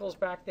freckles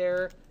back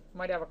there. You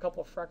might have a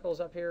couple of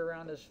freckles up here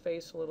around his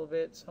face a little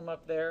bit, some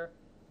up there.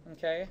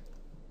 Okay.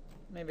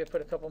 Maybe I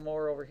put a couple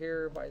more over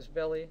here by his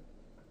belly,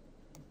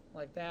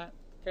 like that.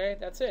 Okay,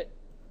 that's it.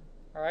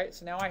 All right,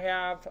 so now I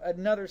have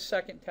another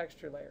second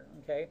texture layer.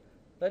 Okay,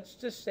 let's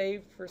just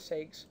say for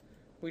sakes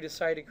we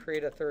decide to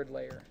create a third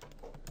layer,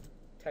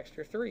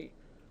 texture 3.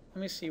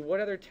 Let me see,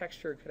 what other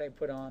texture could I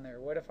put on there?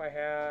 What if I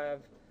have,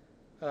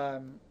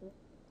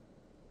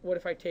 what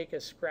if I take a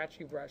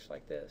scratchy brush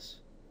like this?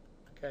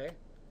 Okay,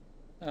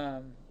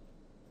 and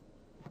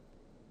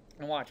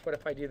watch, what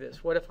if I do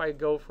this? What if I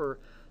go for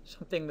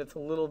something that's a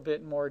little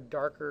bit more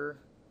darker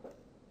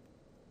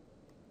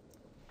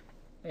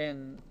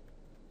and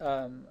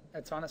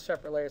it's on a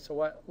separate layer?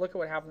 So look at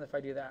what happens if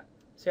I do that.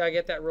 See how I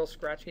get that real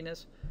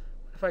scratchiness?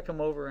 What if I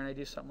come over and I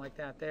do something like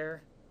that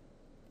there,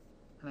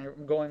 and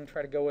I'm going to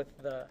try to go with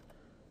the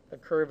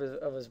curve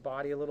of his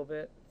body a little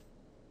bit?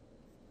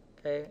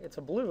 Okay, it's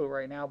a blue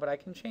right now, but I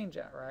can change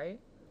that, right?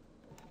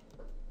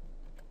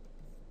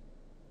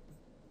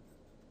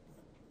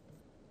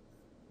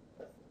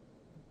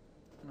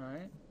 All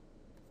right.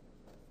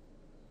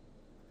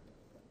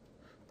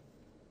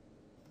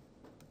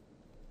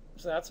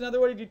 So that's another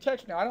way to do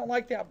texture. Now I don't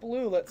like that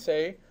blue. Let's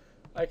say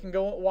I can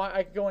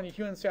go into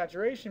hue and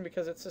saturation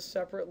because it's a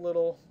separate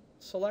little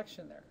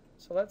selection there.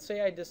 So let's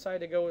say I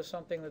decide to go with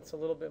something that's a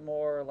little bit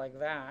more like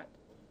that.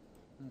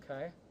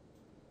 Okay.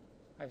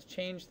 I've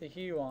changed the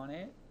hue on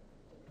it.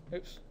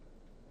 Oops.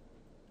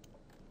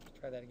 Let's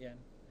try that again.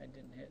 I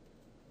didn't hit.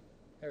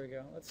 There we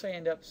go. Let's say I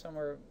end up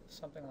somewhere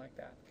something like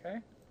that. Okay.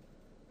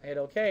 I hit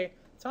OK.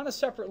 It's on a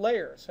separate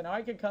layer. So now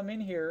I could come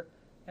in here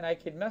and I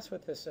could mess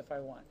with this if I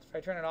want. If I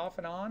turn it off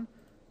and on,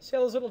 see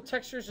how those little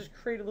textures just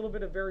create a little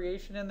bit of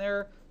variation in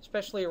there,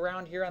 especially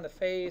around here on the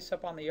face,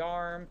 up on the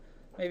arm,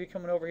 maybe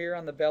coming over here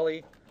on the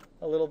belly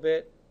a little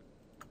bit.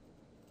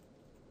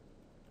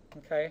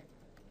 Okay,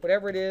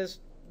 whatever it is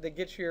that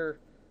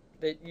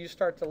that you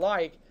start to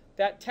like,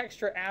 that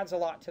texture adds a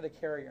lot to the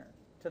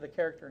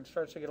character and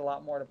starts to get a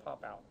lot more to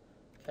pop out.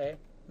 Okay,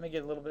 let me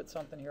get a little bit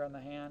something here on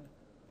the hand,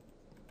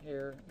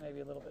 here, maybe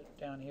a little bit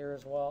down here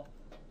as well.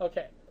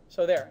 Okay.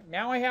 So there,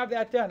 now I have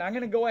that done. I'm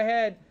going to go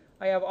ahead,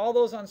 I have all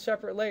those on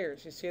separate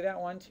layers. You see that?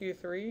 1, 2,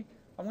 3.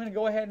 I'm going to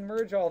go ahead and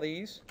merge all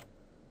these,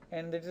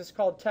 and they're just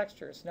called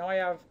textures. Now I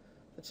have,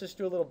 let's just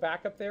do a little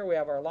backup there. We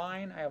have our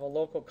line, I have a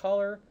local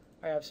color,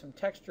 I have some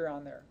texture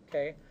on there,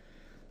 okay?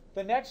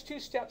 The next 2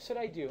 steps that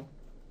I do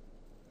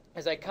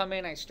is I come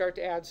in, I start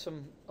to add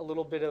a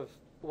little bit of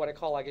what I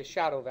call like a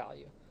shadow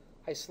value.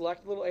 I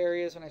select little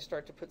areas and I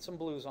start to put some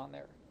blues on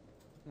there,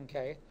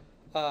 okay?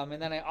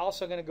 And then I'm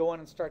also going to go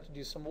in and start to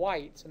do some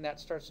whites, and that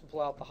starts to pull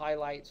out the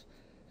highlights,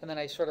 and then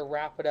I sort of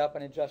wrap it up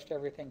and adjust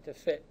everything to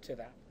fit to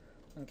that.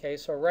 Okay,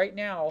 so right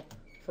now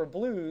for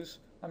blues,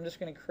 I'm just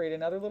going to create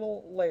another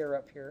little layer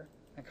up here.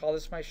 I call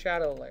this my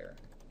shadow layer.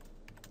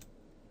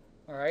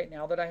 All right,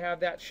 now that I have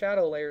that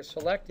shadow layer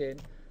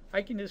selected,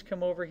 I can just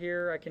come over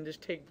here, I can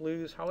just take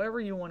blues, however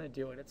you want to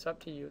do it. It's up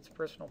to you, it's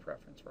personal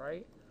preference,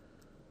 right?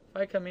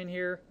 If I come in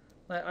here,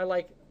 I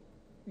like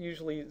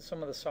usually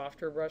some of the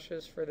softer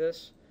brushes for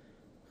this.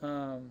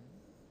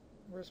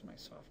 Where's my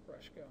soft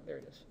brush go? There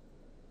it is.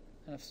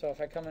 And so if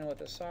I come in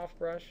with a soft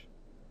brush,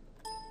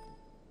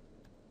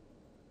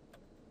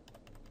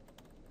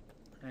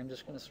 I'm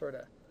just going to sort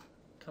of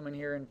come in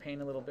here and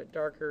paint a little bit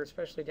darker,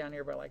 especially down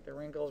here by like the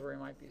wrinkles where he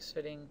might be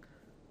sitting.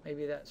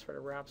 Maybe that sort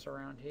of wraps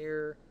around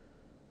here.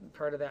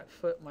 Part of that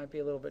foot might be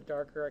a little bit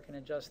darker. I can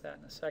adjust that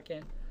in a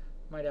second.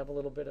 Might have a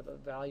little bit of a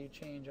value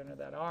change under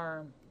that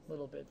arm, a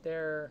little bit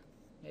there,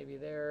 maybe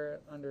there,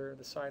 under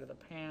the side of the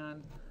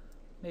pan,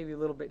 maybe a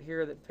little bit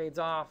here that fades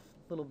off,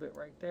 a little bit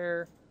right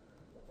there,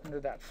 under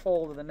that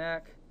fold of the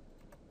neck,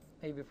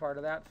 maybe part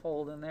of that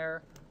fold in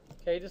there.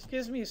 Okay, just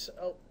gives me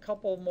a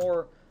couple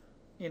more,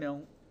 you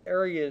know,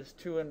 areas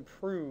to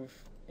improve,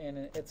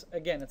 and it's,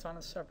 again, it's on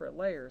a separate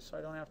layer, so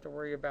I don't have to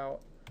worry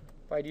about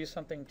if I do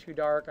something too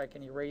dark, I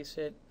can erase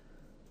it,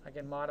 I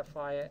can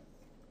modify it.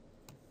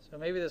 So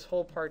maybe this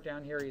whole part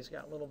down here, he's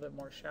got a little bit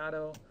more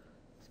shadow.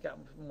 He's got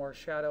more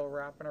shadow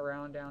wrapping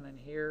around down in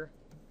here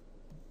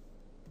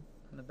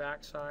on the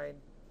back side,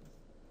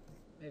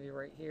 maybe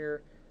right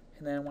here.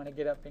 And then when I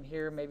get up in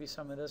here, maybe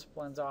some of this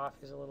blends off.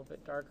 He's a little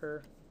bit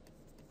darker.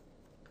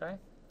 Okay.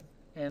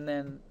 And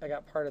then I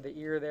got part of the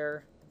ear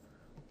there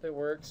that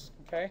works.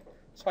 Okay.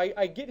 So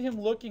I get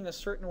him looking a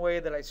certain way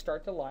that I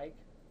start to like.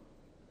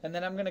 And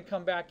then I'm going to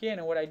come back in,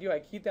 and what I do, I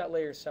keep that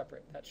layer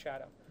separate, that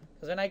shadow.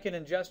 Because then I can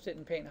adjust it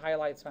and paint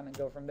highlights on it and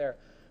go from there.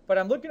 But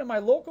I'm looking at my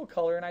local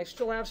color, and I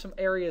still have some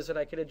areas that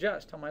I could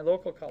adjust on my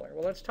local color.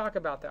 Well, let's talk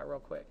about that real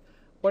quick.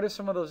 What are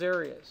some of those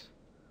areas?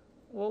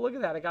 Well, look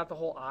at that. I got the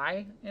whole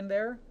eye in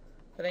there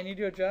that I need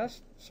to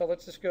adjust. So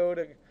let's just go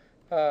to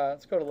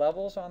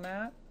levels on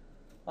that,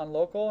 on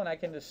local, and I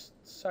can just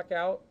suck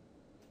out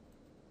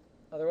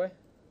other way.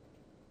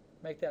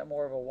 Make that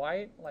more of a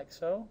white, like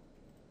so.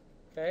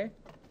 Okay.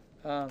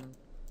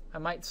 I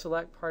might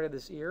select part of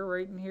this ear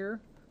right in here.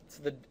 It's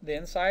the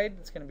inside.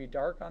 It's going to be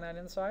dark on that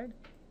inside.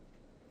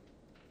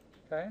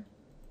 Okay.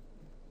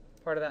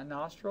 Part of that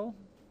nostril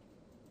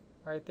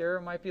right there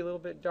might be a little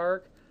bit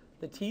dark.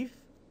 The teeth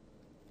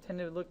tend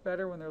to look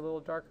better when they're a little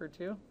darker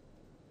too.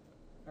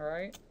 All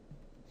right.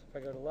 So if I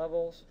go to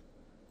levels,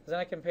 then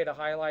I can paint a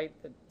highlight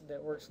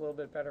that works a little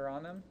bit better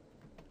on them.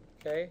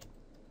 Okay.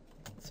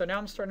 So now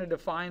I'm starting to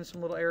define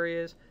some little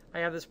areas. I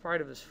have this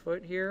part of his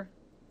foot here.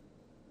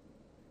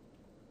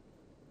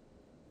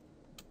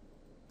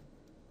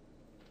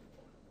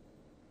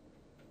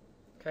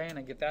 Okay, and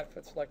I get that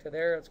foot selected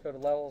there. Let's go to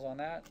levels on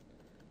that.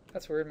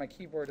 That's weird. My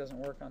keyboard doesn't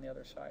work on the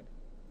other side.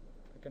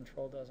 The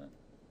control doesn't.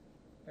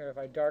 There, if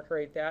I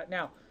darken that.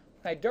 Now,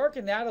 when I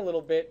darken that a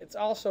little bit, it's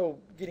also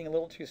getting a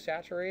little too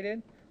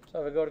saturated.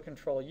 So if I go to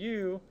Control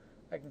U,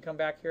 I can come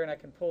back here and I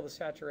can pull the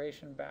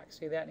saturation back.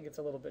 See that? And it gets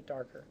a little bit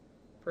darker.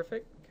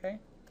 Perfect. Okay.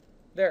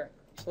 There.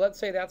 So let's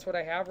say that's what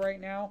I have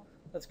right now.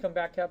 Let's come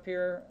back up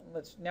here.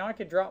 Now I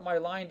could drop my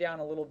line down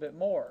a little bit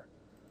more.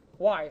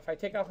 Why? If I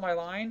take off my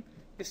line,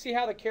 you see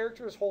how the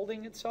character is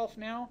holding itself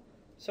now?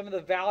 Some of the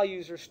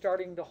values are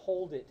starting to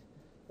hold it,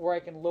 where I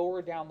can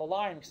lower down the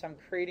line because I'm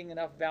creating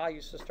enough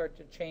values to start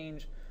to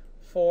change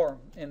form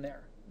in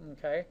there.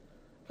 Okay.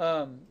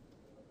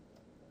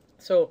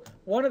 So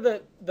one of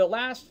the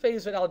last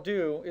phase that I'll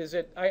do is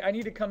that I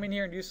need to come in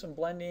here and do some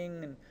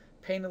blending and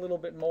paint a little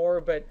bit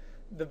more. But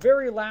the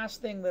very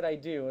last thing that I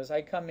do is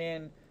I come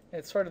in, and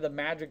it's sort of the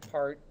magic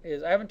part,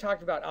 is I haven't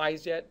talked about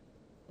eyes yet.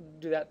 I'll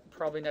do that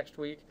probably next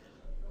week,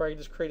 where I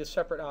just create a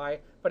separate eye,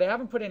 but I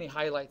haven't put any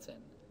highlights in.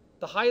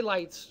 The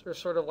highlights are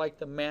sort of like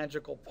the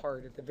magical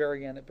part at the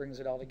very end that brings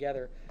it all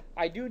together.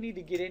 I do need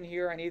to get in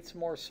here. I need some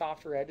more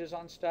softer edges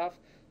on stuff.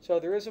 So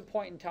there is a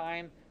point in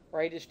time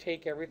where I just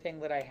take everything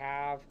that I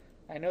have.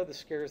 I know this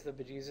scares the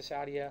bejesus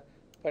out of you,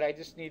 but I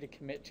just need to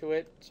commit to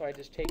it. So I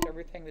just take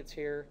everything that's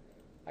here,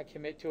 I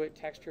commit to it,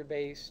 texture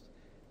based,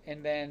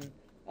 and then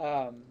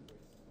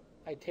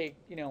I take,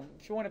 you know,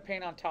 if you want to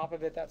paint on top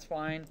of it, that's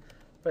fine.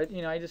 But,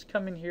 you know, I just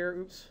come in here,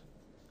 oops,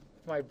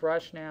 my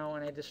brush now,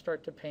 and I just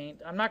start to paint.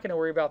 I'm not going to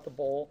worry about the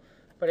bowl,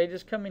 but I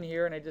just come in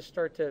here and I just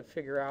start to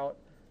figure out,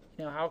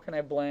 you know, how can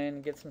I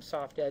blend, get some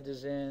soft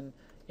edges in.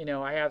 You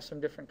know, I have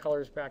some different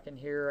colors back in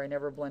here. I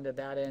never blended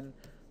that in.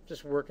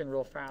 Just working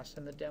real fast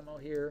in the demo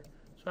here.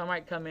 So I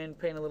might come in,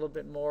 paint a little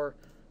bit more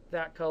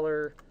that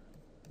color.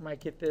 Might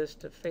get this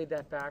to fade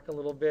that back a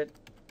little bit.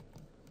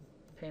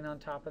 Paint on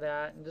top of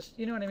that, and just,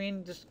 you know what I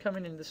mean? Just come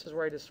in, and this is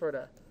where I just sort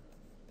of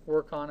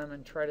work on them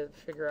and try to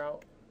figure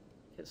out,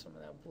 get some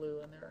of that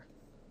blue in there.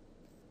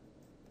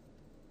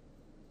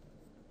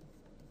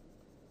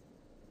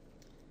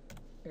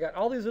 I got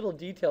all these little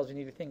details you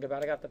need to think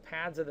about. I got the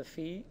pads of the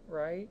feet,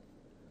 right?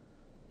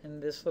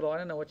 And this little, I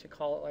don't know what you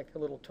call it, like a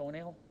little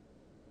toenail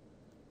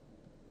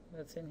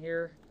that's in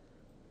here.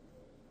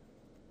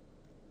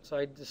 So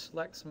I just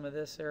select some of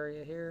this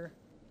area here.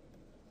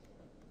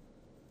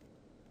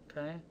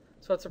 Okay,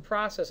 so it's a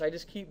process. I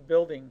just keep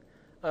building.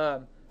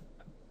 I'm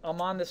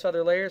on this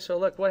other layer, so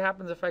look, what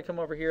happens if I come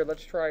over here?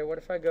 Let's try, what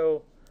if I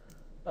go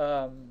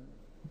a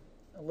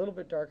little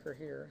bit darker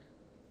here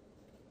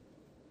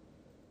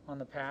on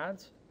the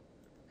pads,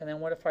 and then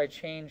what if I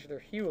change their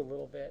hue a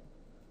little bit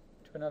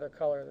to another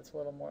color that's a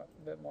little more,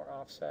 bit more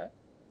offset?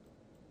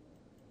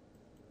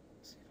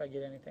 See if I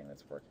get anything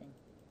that's working.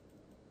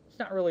 It's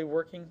not really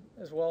working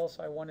as well as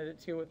I wanted it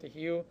to with the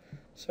hue,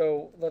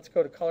 so let's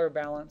go to color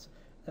balance,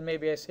 and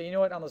maybe I say, you know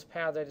what, on those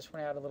pads I just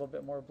want to add a little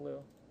bit more blue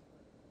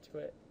to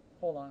it.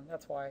 Hold on,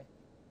 that's why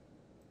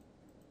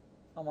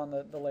I'm on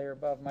the layer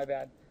above, my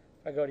bad.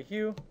 If I go to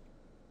hue,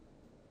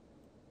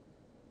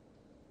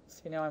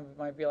 see now I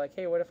might be like,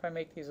 hey, what if I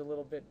make these a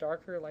little bit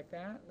darker like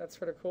that? That's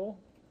sort of cool.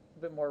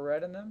 A bit more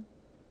red in them.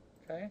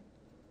 Okay.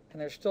 And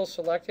they're still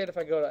selected. If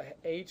I go to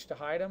H to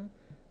hide them,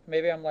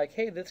 maybe I'm like,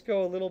 hey, let's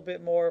go a little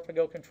bit more. If I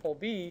go Control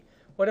B,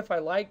 what if I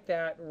like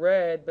that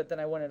red, but then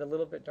I want it a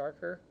little bit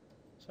darker?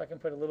 So I can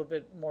put a little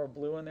bit more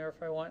blue in there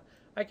if I want.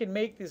 I can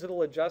make these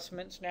little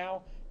adjustments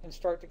now and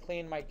start to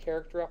clean my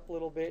character up a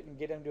little bit and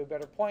get him to a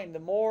better point. And the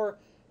more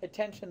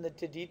attention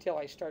to detail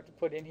I start to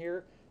put in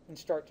here and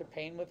start to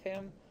paint with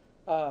him,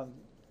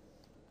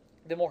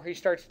 the more he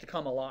starts to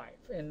come alive,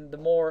 and the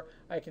more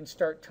I can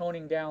start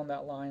toning down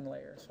that line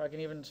layer. So I can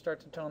even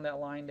start to tone that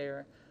line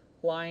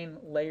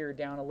layer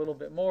down a little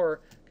bit more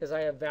because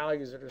I have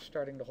values that are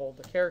starting to hold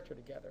the character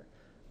together.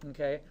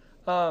 Okay.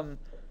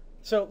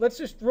 So let's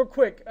just real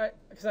quick,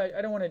 because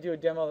I don't want to do a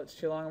demo that's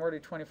too long. I'm already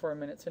 24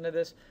 minutes into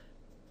this.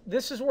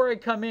 This is where I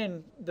come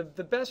in. The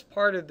best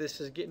part of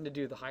this is getting to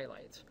do the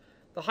highlights.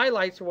 The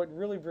highlights are what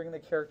really bring the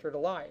character to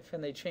life,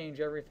 and they change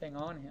everything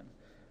on him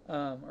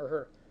or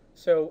her.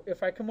 So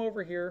if I come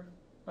over here,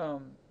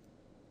 put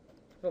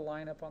a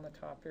line up on the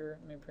top here.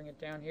 Let me bring it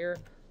down here.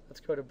 Let's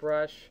go to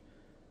brush,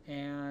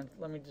 and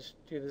let me just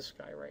do this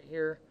guy right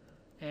here.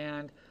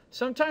 And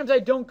sometimes I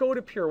don't go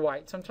to pure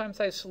white. Sometimes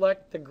I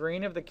select the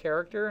green of the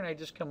character and I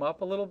just come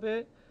up a little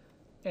bit,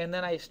 and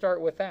then I start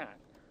with that.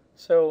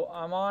 So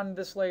I'm on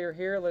this layer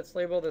here. Let's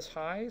label this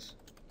highs.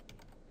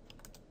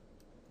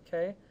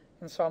 Okay,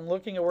 and so I'm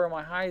looking at where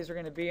my highs are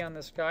going to be on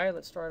this guy.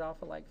 Let's start off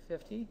at like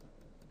 50.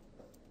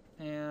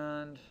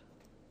 And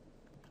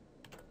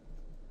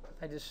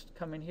I just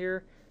come in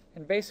here,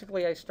 and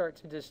basically I start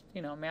to just,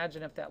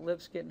 imagine if that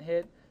lip's getting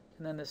hit,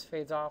 and then this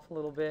fades off a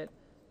little bit.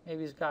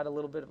 Maybe he's got a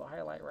little bit of a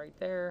highlight right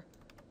there,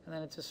 and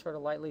then it just sort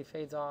of lightly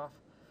fades off.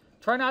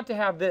 Try not to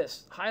have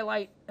this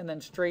highlight and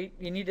then straight.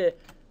 You need to,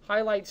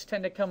 highlights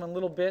tend to come in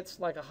little bits,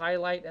 like a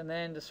highlight, and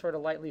then just sort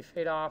of lightly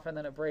fade off, and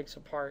then it breaks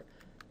apart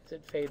as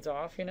it fades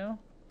off, Now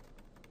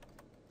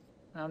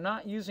I'm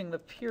not using the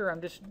pure, I'm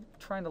just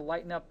trying to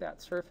lighten up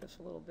that surface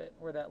a little bit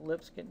where that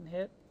lip's getting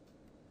hit.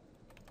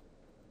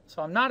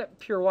 So I'm not at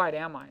pure white,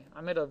 am I?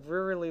 I'm at a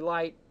really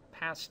light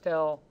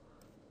pastel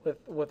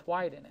with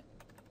white in it.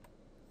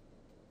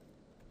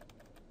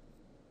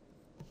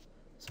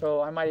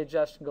 So I might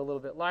adjust and go a little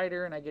bit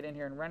lighter, and I get in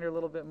here and render a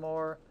little bit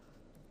more.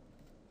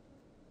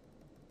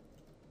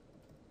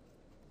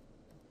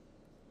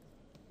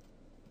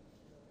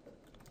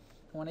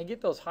 When I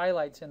get those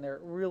highlights in there,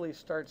 it really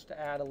starts to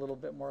add a little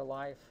bit more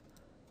life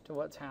to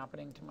what's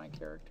happening to my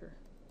character.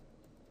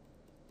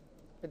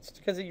 It's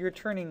because you're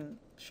turning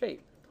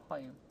shape,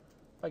 volume,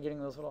 by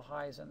getting those little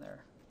highs in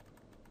there.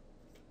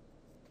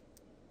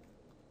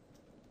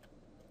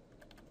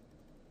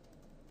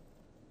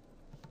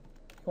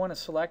 You want to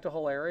select a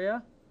whole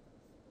area,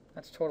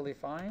 that's totally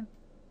fine.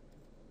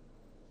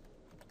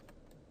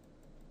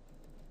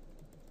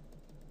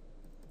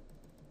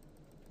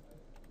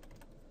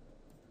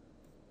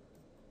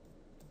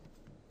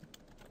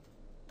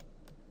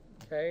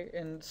 Okay,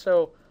 and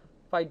so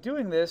by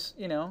doing this,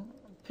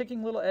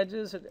 picking little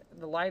edges that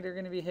the light are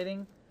going to be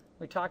hitting.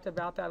 We talked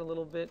about that a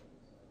little bit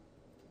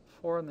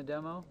before in the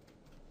demo.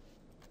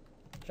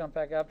 Jump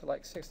back up to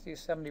like 60,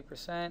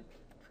 70%.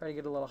 Try to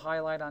get a little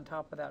highlight on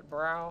top of that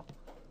brow.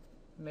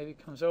 Maybe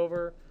comes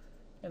over.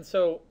 And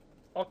so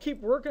I'll keep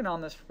working on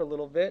this for a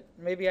little bit.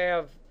 Maybe I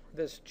have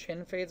this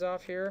chin fades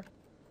off here.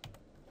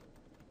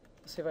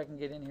 Let's see if I can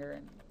get in here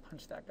and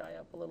punch that guy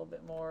up a little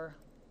bit more.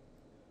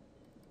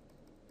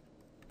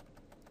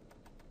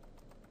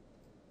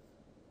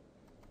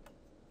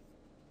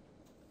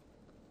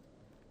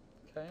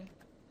 Okay,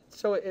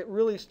 so it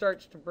really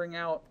starts to bring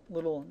out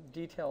little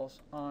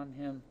details on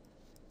him.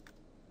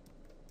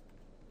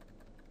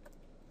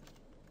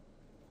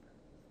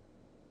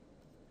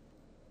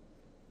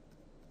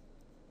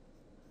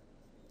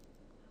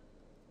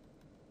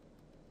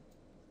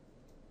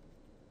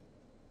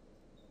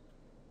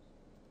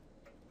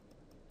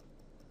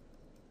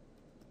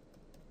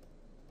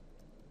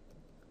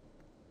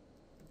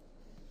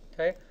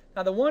 Okay,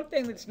 now the one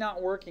thing that's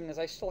not working is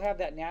I still have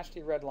that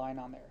nasty red line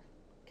on there.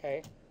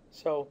 Okay.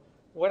 So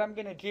what I'm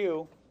going to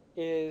do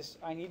is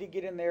I need to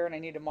get in there and I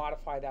need to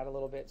modify that a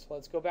little bit. So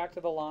let's go back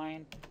to the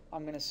line.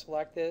 I'm going to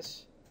select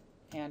this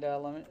and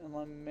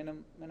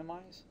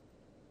minimize.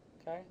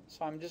 Okay,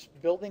 so I'm just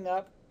building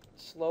up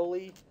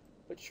slowly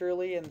but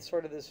surely in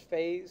sort of this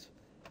phase.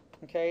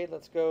 Okay,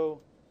 let's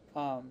go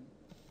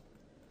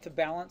to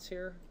balance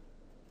here.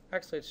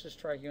 Actually, let's just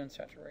try hue and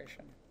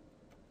saturation.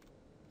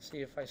 See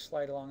if I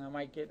slide along, I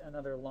might get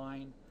another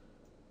line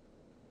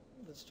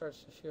that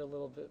starts to feel a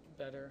little bit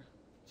better.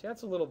 See,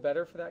 that's a little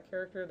better for that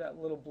character, that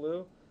little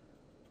blue,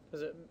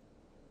 because it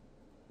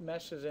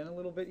meshes in a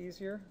little bit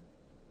easier.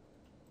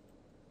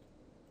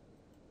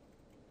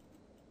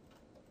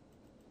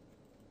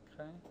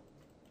 Okay.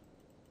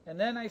 And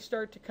then I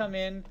start to come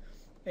in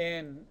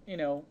and,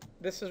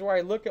 this is where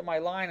I look at my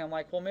line. I'm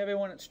like, well, maybe I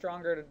want it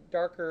stronger,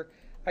 darker.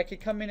 I could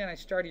come in and I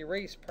start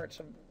erase parts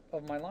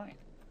of my line.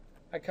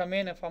 I come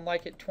in, if I'm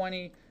like at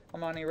 20,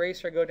 I'm on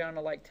eraser, I go down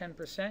to like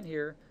 10%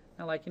 here,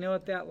 and like, you know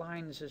what, that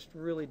line is just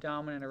really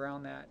dominant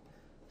around that.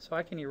 So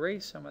I can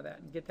erase some of that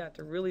and get that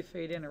to really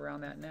fade in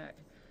around that neck.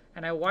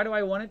 And why do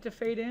I want it to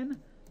fade in?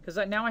 Because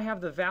now I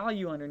have the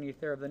value underneath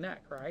there of the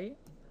neck, right?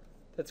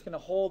 That's going to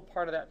hold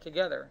part of that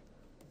together.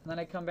 And then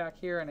I come back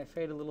here and I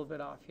fade a little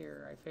bit off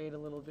here. I fade a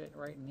little bit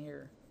right in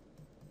here.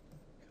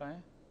 Okay?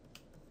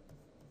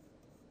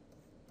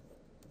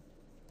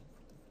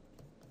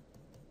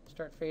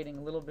 Start fading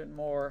a little bit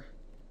more.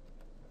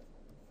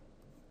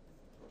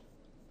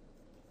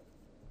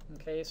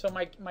 Okay, so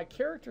my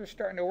character is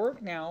starting to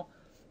work now,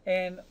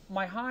 and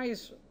my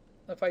highs,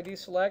 if I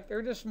deselect,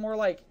 they're just more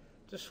like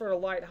just sort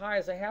of light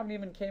highs. I haven't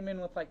even came in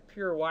with like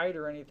pure white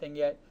or anything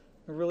yet,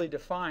 really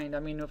defined. I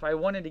mean, if I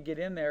wanted to get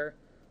in there,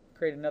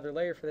 create another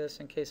layer for this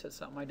in case it's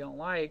something I don't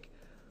like.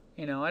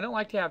 You know, I don't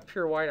like to have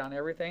pure white on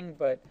everything,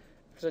 but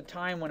there's a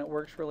time when it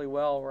works really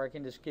well where I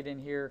can just get in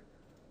here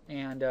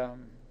and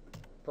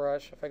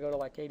brush. If I go to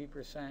like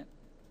 80%,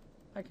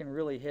 I can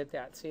really hit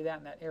that. See that?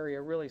 And that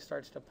area really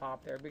starts to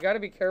pop there. But you got to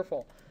be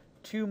careful.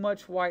 Too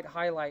much white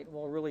highlight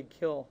will really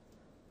kill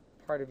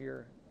part of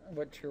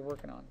what you're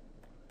working on.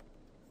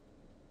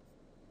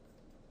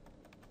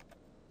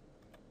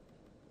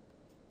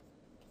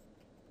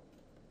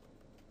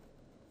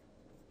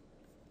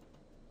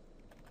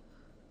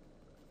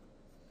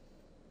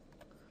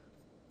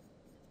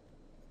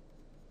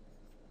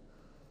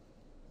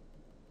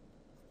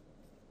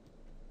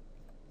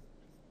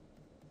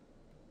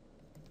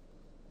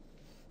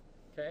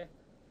 Okay.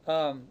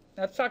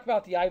 Let's talk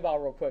about the eyeball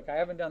real quick. I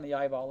haven't done the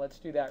eyeball. Let's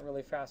do that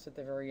really fast at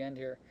the very end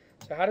here.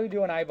 So how do we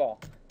do an eyeball?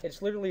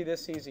 It's literally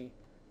this easy.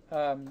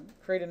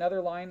 Create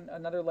another line,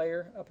 another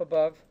layer up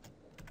above.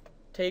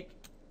 Take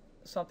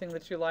something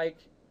that you like.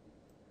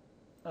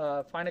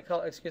 Find a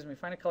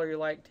color you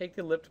like. Take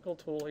the elliptical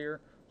tool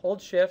here.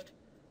 Hold Shift.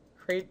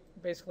 Create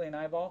basically an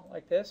eyeball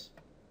like this,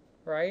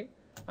 right?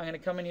 I'm going to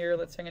come in here.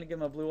 Let's say I'm going to give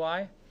him a blue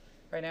eye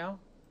right now.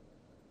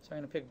 So I'm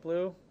going to pick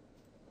blue.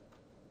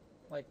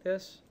 Like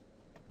this.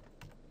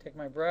 Take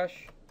my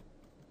brush.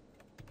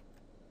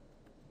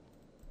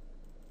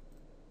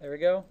 There we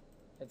go.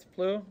 It's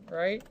blue,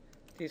 right?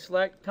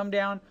 Deselect, come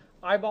down.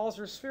 Eyeballs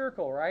are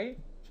spherical, right?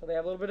 So they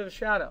have a little bit of a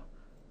shadow.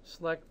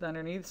 Select the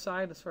underneath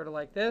side, sort of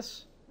like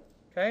this.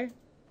 Okay?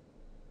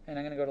 And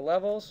I'm going to go to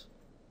levels.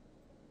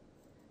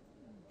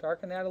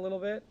 Darken that a little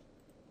bit.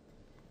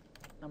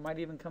 I might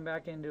even come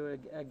back into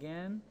it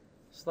again.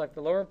 Select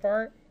the lower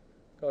part.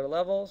 Go to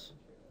levels.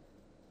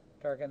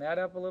 Darken that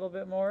up a little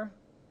bit more.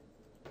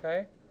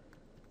 Okay.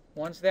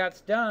 Once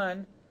that's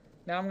done,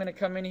 now I'm going to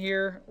come in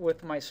here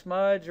with my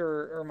smudge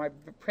or my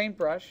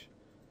paintbrush.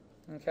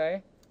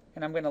 Okay.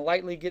 And I'm going to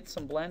lightly get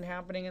some blend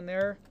happening in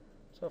there.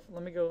 So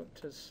let me go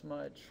to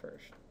smudge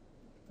first.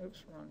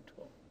 Oops, wrong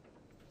tool.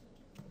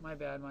 My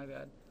bad, my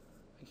bad.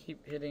 I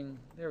keep hitting.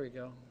 There we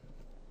go.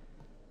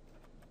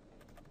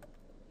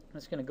 I'm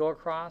just going to go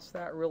across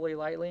that really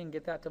lightly and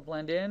get that to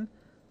blend in.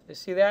 You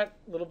see that?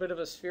 A little bit of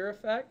a sphere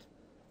effect.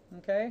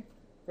 Okay.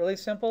 Really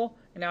simple.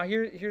 And now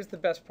here's the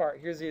best part.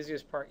 Here's the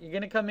easiest part. You're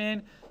going to come in.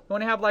 You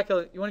want to have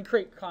you want to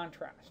create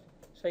contrast.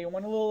 So you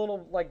want a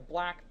little like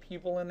black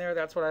pupil in there.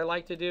 That's what I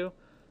like to do.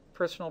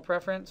 Personal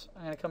preference.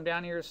 I'm going to come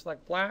down here,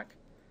 select black,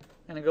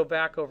 and then go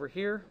back over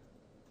here.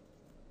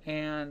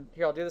 And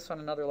here, I'll do this on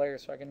another layer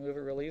so I can move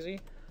it real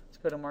easy. Let's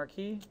go to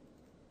marquee.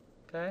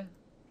 Okay.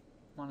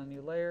 I'm on a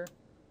new layer.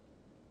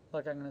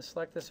 Look, I'm going to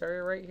select this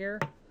area right here.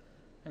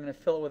 I'm going to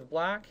fill it with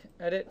black.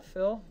 Edit,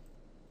 fill.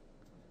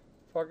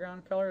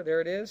 Foreground color, there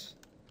it is.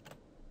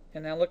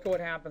 And now look at what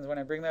happens when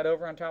I bring that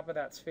over on top of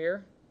that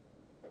sphere.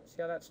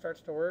 See how that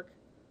starts to work?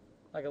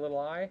 Like a little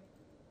eye.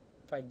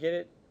 If I get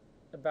it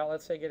about,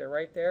 let's say, get it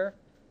right there,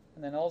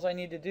 and then all I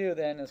need to do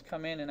then is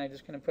come in and I'm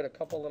just going to put a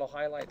couple little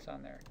highlights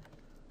on there.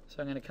 So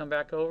I'm going to come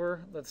back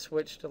over. Let's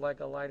switch to like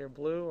a lighter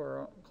blue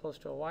or close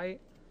to a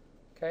white.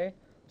 Okay,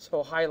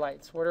 so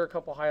highlights. What are a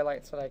couple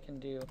highlights that I can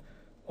do?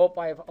 Oh,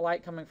 I have a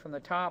light coming from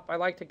the top. I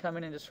like to come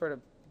in and just sort of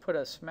put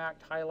a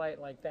smacked highlight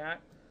like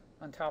that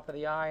on top of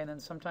the eye, and then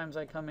sometimes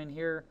I come in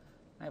here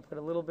and I put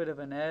a little bit of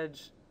an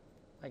edge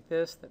like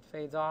this that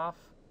fades off.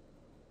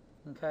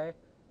 Okay,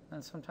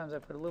 and sometimes I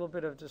put a little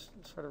bit of just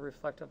sort of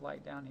reflective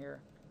light down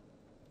here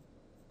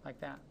like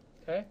that.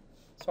 Okay,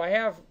 so I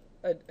have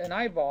an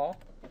eyeball,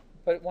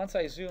 but once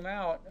I zoom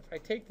out, if I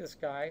take this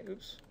guy,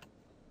 oops,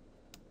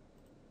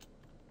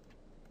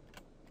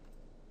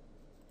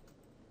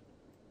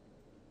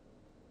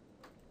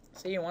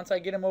 see, once I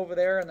get him over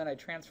there and then I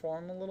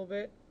transform him a little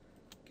bit,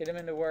 get him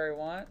into where I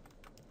want.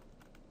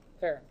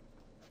 There.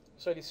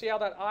 So do you see how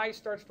that eye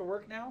starts to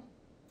work now?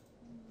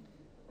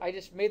 I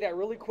just made that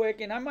really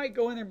quick, and I might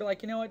go in there and be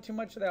like, you know what, too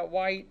much of that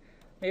white.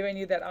 Maybe I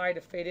need that eye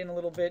to fade in a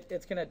little bit.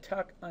 It's going to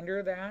tuck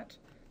under that.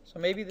 So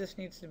maybe this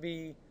needs to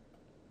be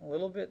a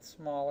little bit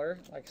smaller,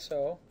 like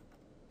so.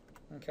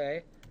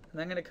 Okay.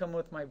 And I'm going to come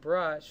with my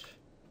brush,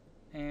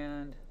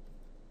 and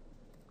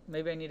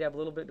maybe I need to have a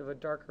little bit of a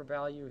darker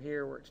value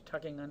here where it's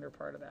tucking under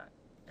part of that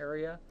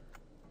area.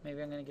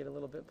 Maybe I'm going to get a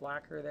little bit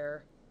blacker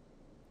there.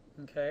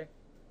 Okay.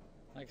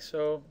 Like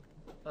so.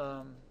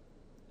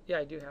 yeah,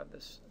 I do have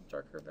this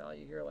darker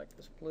value here, like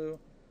this blue.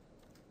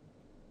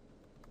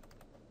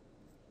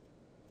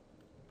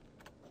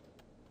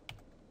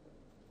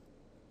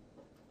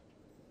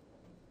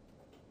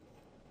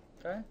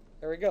 Okay,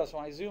 there we go. So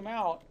when I zoom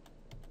out,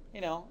 you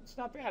know, it's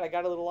not bad. I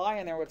got a little eye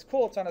in there. What's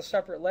cool, it's on a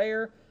separate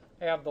layer.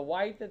 I have the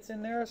white that's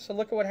in there. So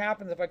look at what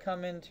happens if I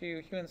come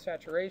into hue and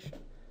saturation.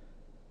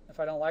 If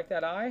I don't like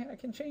that eye, I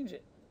can change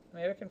it.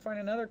 Maybe I can find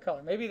another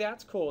color. Maybe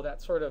that's cool, that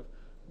sort of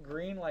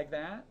green like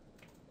that,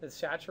 that's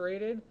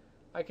saturated.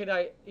 I could,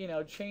 you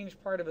know, change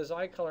part of his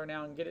eye color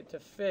now and get it to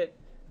fit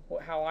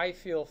how I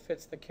feel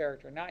fits the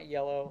character. Not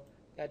yellow.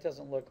 That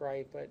doesn't look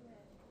right, but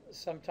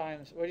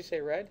sometimes, what do you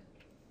say, red?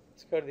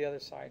 Let's go to the other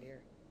side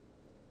here.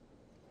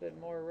 A bit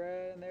more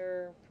red in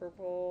there,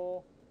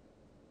 purple,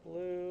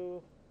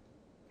 blue.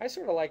 I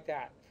sort of like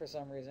that for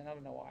some reason. I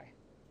don't know why.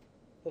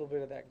 A little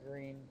bit of that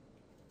green.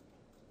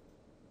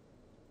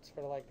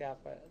 Sort of like that,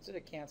 but let's do a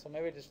cancel.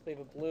 Maybe just leave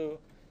it blue,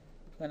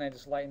 then I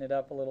just lighten it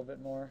up a little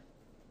bit more.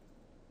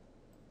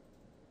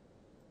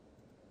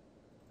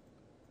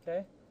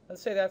 Okay,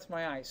 let's say that's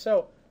my eye.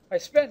 So I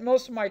spent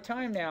most of my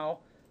time now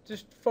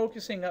just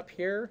focusing up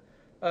here.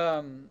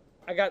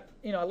 I got,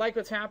 you know, I like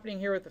what's happening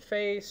here with the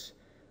face,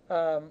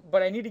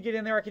 but I need to get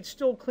in there. I could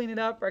still clean it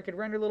up, or I could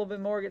render a little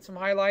bit more, get some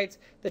highlights.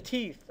 The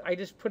teeth, I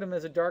just put them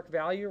as a dark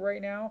value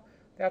right now.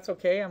 That's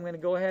okay. I'm going to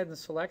go ahead and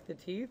select the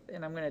teeth,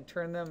 and I'm going to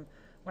turn them.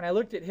 When I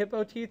looked at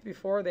hippo teeth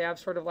before, they have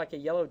sort of like a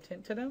yellow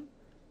tint to them.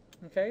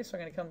 Okay, so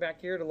I'm going to come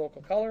back here to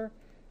local color,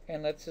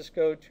 and let's just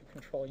go to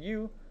Control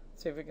U.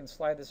 See if we can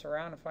slide this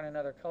around and find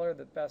another color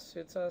that best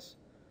suits us.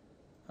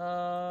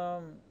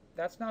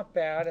 That's not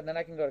bad, and then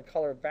I can go to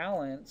color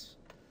balance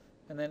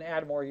and then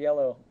add more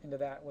yellow into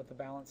that with the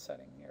balance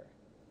setting here.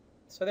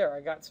 So there,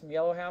 I got some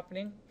yellow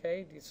happening.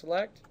 Okay,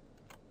 deselect.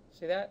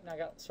 See that? And I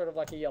got sort of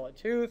like a yellow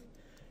tooth.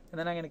 And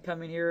then I'm going to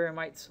come in here and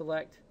might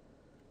select,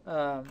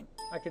 I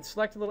could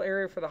select a little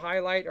area for the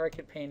highlight, or I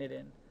could paint it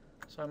in.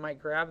 So I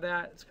might grab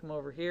that. Let's come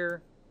over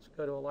here. Let's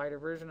go to a lighter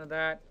version of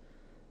that.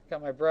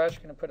 Got my brush,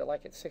 going to put it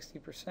like at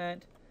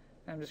 60%.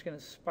 I'm just going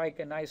to spike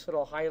a nice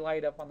little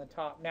highlight up on the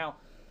top. Now,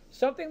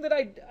 something that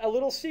a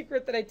little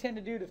secret that I tend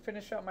to do to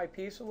finish out my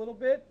piece a little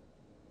bit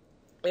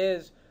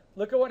is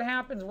look at what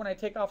happens when I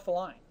take off the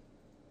line.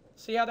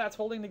 See how that's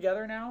holding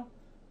together now?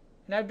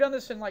 And I've done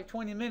this in like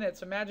 20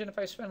 minutes. Imagine if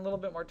I spend a little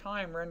bit more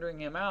time rendering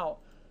him out.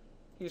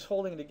 He's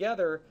holding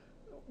together.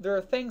 There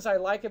are things I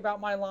like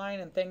about my line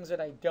and things that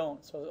I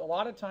don't. So a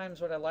lot of times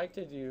what I like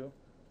to do,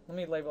 let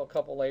me label a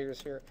couple layers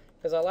here,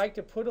 because I like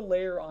to put a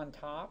layer on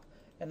top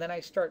and then I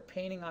start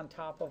painting on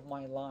top of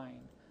my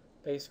line,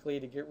 basically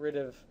to get rid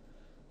of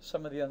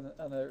some of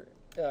the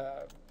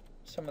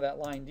some of that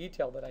line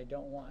detail that I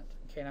don't want.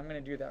 Okay, and I'm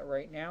going to do that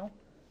right now,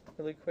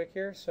 really quick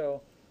here.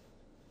 So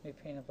let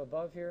me paint up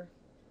above here.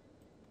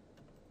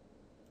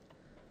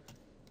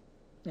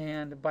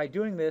 And by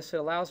doing this, it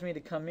allows me to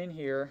come in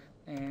here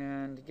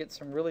and get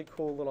some really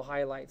cool little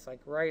highlights, like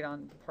right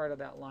on part of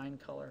that line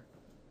color.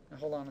 Now,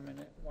 hold on a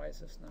minute. Why is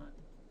this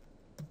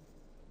not?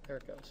 There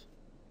it goes.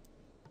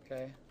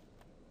 Okay.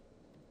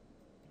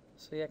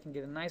 So yeah, I can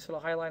get a nice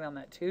little highlight on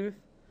that tooth,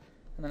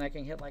 and then I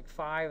can hit like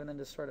 5 and then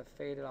just sort of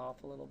fade it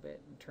off a little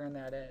bit and turn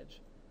that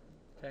edge.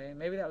 Okay,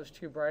 maybe that was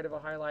too bright of a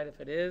highlight. If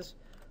it is,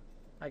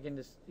 I can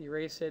just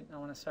erase it. I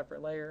want a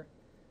separate layer.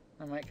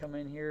 I might come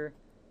in here,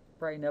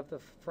 brighten up the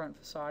front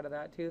facade of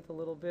that tooth a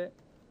little bit.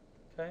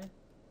 Okay.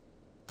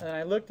 And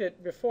I looked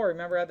at before,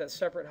 remember I had that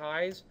separate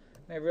highs,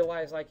 and I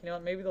realized, like, you know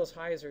what, maybe those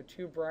highs are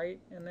too bright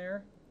in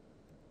there.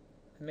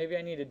 And maybe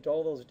I need to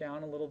dull those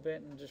down a little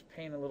bit and just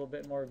paint a little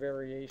bit more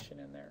variation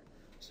in there.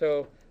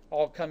 So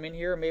I'll come in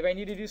here. Maybe I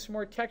need to do some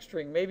more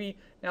texturing. Maybe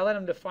now that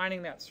I'm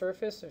defining that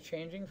surface of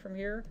changing from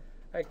here,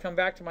 I come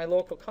back to my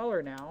local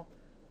color now.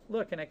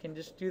 Look, and I can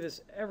just do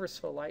this ever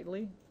so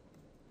lightly.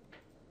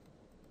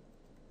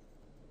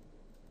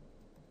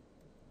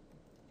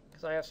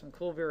 Because I have some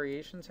cool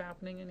variations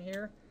happening in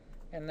here.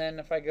 And then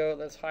if I go,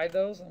 let's hide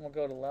those, and we'll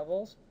go to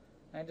levels.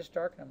 And I just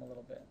darken them a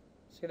little bit.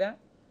 See that?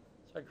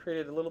 So I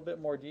created a little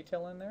bit more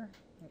detail in there.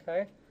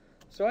 Okay.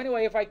 So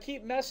anyway, if I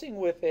keep messing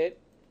with it,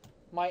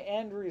 my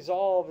end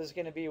resolve is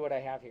going to be what I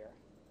have here.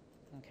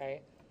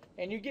 Okay.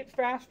 And you get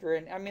faster.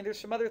 And I mean, there's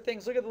some other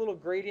things. Look at the little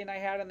gradient I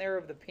had in there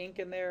of the pink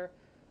in there.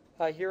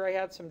 Here I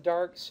had some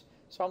darks.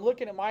 So I'm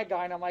looking at my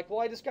guy and I'm like, well,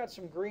 I just got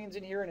some greens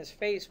in here in his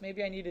face.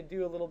 Maybe I need to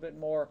do a little bit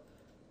more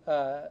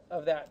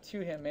of that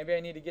to him. Maybe I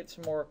need to get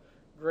some more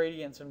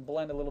gradients and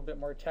blend a little bit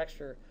more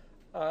texture.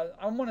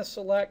 I'm going to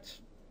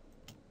select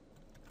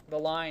the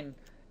line,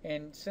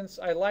 and since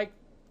I like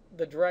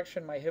the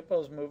direction my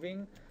hippo's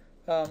moving,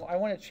 I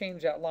want to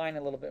change that line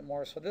a little bit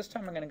more. So this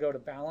time I'm going to go to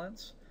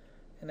balance,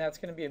 and that's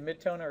going to be a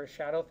midtone or a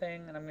shadow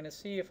thing, and I'm going to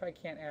see if I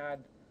can't add,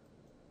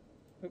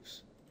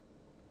 oops,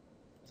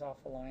 it's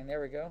off the line,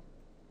 there we go,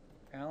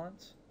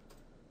 balance,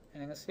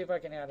 and I'm going to see if I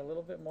can add a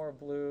little bit more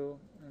blue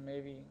and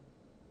maybe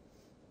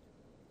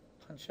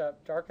punch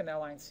up, darken that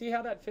line. See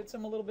how that fits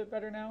him a little bit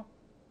better now?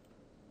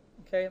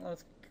 Okay,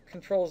 let's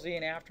Control Z,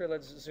 and after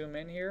let's zoom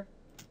in here.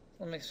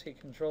 Let me see,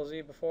 Control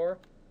Z before.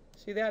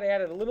 See that?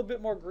 Added a little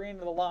bit more green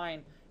to the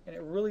line, and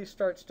it really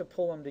starts to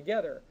pull them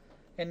together.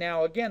 And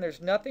now again,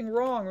 there's nothing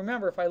wrong.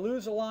 Remember, if I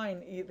lose a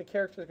line, the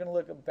character is going to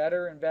look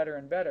better and better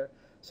and better.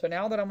 So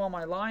now that I'm on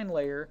my line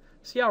layer,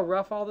 see how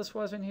rough all this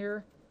was in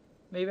here?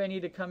 Maybe I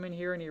need to come in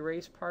here and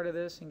erase part of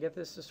this and get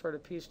this to sort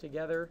of piece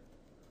together,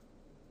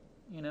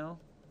 you know,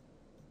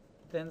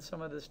 thin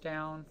some of this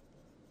down.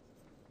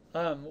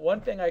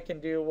 One thing I can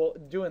do, well,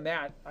 doing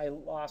that, I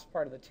lost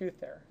part of the tooth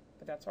there,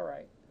 but that's all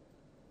right.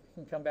 I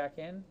can come back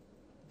in,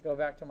 go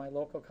back to my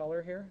local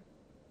color here.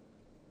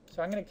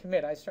 So I'm going to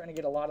commit. I'm starting to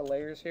get a lot of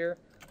layers here.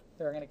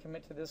 They're going to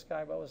commit to this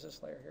guy. What was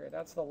this layer here?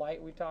 That's the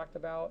light we talked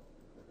about.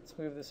 Let's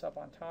move this up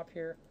on top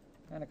here.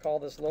 I'm going to call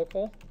this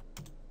local.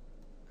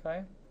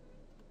 Okay.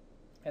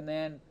 And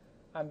then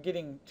I'm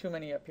getting too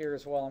many up here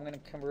as well. I'm going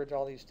to converge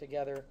all these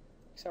together,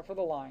 except for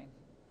the line.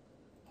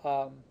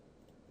 You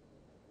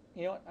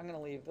know what? I'm going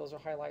to leave. Those are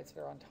highlights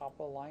that are on top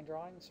of the line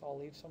drawing, so I'll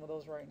leave some of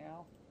those right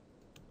now.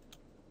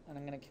 And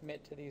I'm going to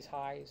commit to these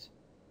highs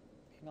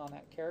being on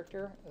that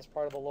character as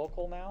part of the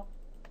local now.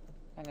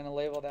 I'm going to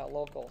label that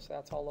local, so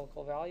that's all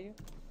local value.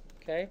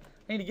 Okay.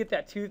 I need to get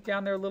that tooth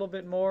down there a little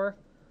bit more.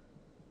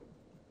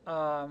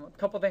 A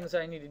couple things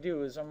that I need to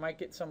do is I might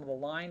get some of the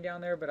line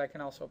down there, but I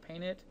can also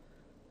paint it.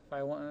 If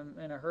I want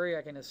in a hurry,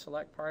 I can just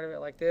select part of it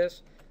like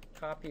this,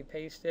 copy,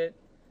 paste it,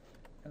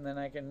 and then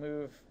I can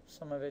move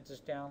some of it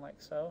just down like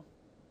so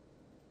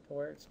to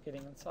where it's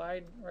getting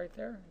inside right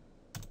there.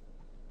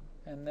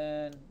 And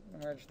then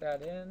merge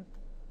that in.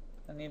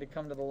 I need to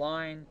come to the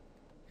line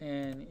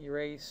and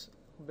erase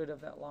a bit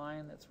of that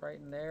line that's right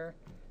in there.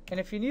 And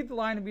if you need the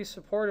line to be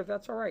supportive,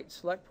 that's all right.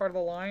 Select part of the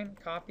line,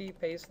 copy,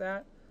 paste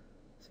that.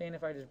 Seeing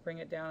if I just bring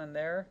it down in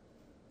there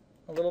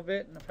a little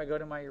bit, and if I go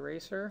to my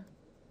eraser,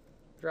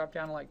 drop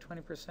down to like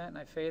 20% and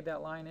I fade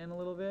that line in a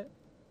little bit.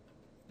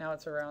 Now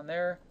it's around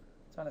there.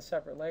 It's on a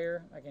separate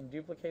layer. I can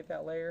duplicate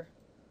that layer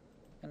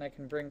and I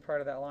can bring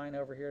part of that line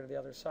over here to the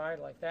other side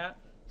like that.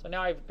 So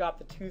now I've got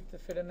the tooth to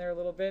fit in there a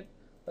little bit.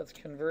 Let's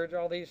converge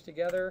all these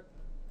together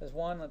as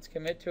one. Let's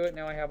commit to it.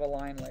 Now I have a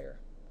line layer.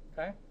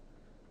 Okay?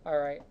 All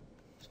right.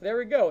 So there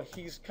we go.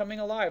 He's coming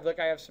alive. Look,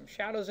 I have some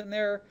shadows in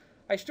there.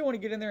 I still want to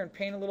get in there and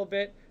paint a little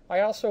bit.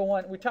 I also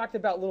want, we talked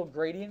about little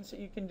gradients that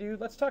you can do.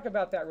 Let's talk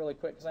about that really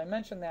quick because I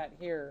mentioned that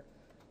here.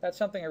 That's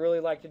something I really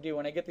like to do.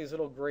 When I get these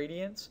little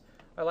gradients,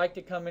 I like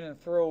to come in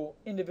and throw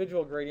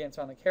individual gradients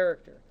on the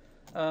character.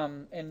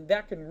 And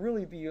that can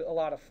really be a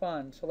lot of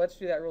fun. So let's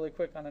do that really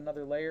quick on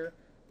another layer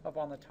up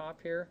on the top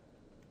here.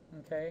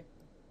 Okay,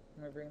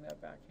 let me bring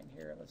that back in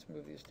here. Let's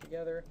move these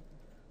together.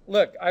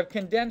 Look, I've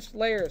condensed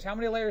layers. How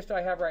many layers do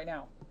I have right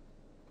now?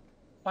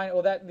 Fine.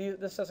 Well,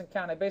 this doesn't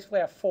count. I basically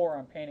have 4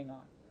 I'm painting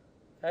on.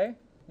 Okay, I'm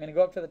going to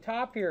go up to the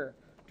top here,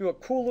 do a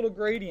cool little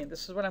gradient.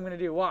 This is what I'm going to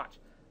do. Watch.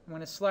 I'm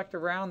going to select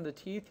around the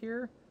teeth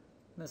here,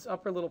 this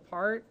upper little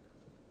part,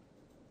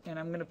 and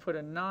I'm going to put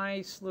a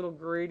nice little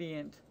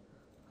gradient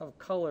of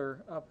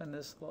color up in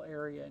this little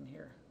area in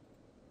here.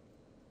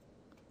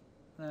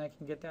 And then I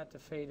can get that to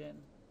fade in.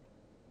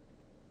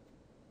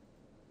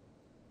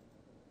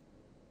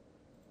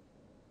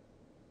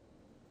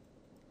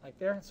 Like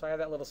there. So I have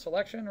that little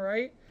selection,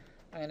 right?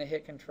 I'm going to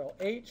hit Control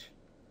H.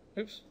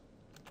 Oops.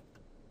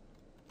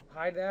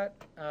 Hide that.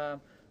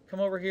 Come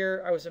over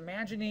here. I was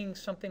imagining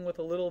something with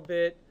a little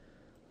bit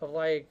of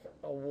like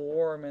a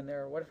warm in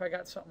there. What if I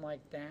got something like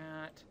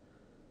that?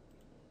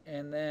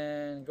 And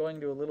then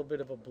going to a little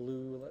bit of a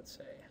blue, let's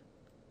say.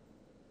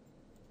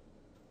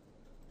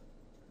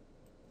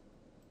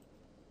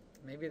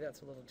 Maybe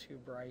that's a little too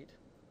bright.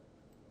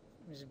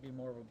 This would be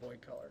more of a boy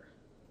color.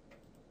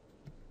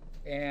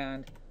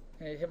 And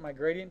I hit my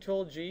gradient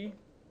tool, G.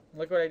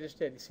 Look what I just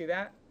did. You see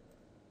that?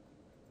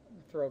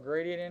 Throw a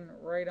gradient in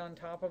right on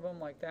top of them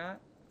like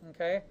that.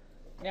 Okay.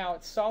 Now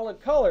it's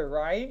solid color,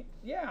 right?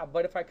 Yeah,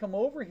 but if I come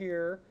over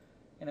here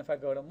and if I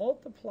go to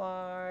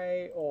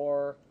multiply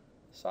or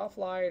soft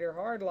light or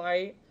hard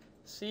light,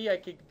 see, I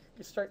could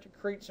start to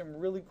create some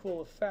really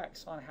cool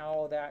effects on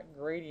how that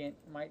gradient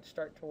might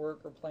start to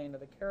work or play into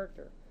the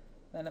character.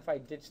 Then if I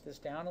ditch this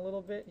down a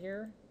little bit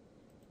here,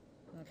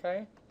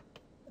 okay,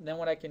 and then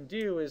what I can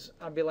do is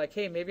I'll be like,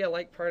 hey, maybe I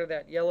like part of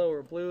that yellow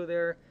or blue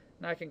there.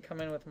 Now I can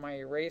come in with my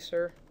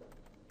eraser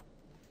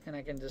and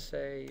I can just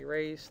say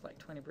erase like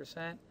 20%,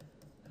 and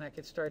I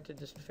could start to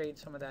just fade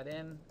some of that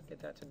in, get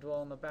that to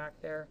dwell in the back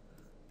there,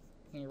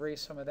 and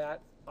erase some of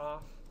that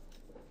off.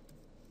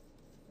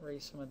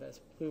 Erase some of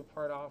this blue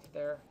part off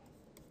there.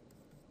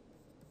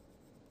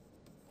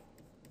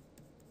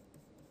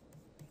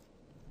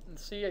 And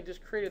see, I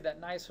just created that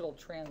nice little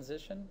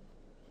transition,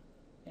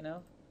 you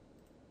know,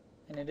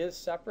 and it is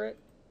separate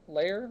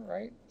layer,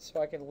 right?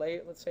 So I can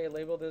let's say I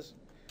label this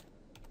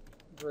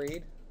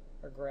grade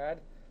or grad,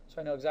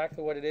 so I know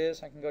exactly what it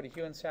is. I can go to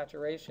hue and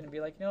saturation and be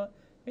like, you know what,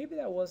 maybe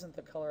that wasn't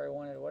the color I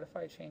wanted. What if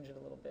I change it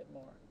a little bit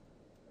more?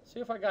 See,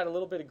 if I got a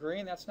little bit of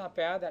green, that's not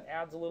bad. That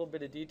adds a little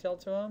bit of detail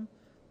to them.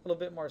 A little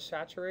bit more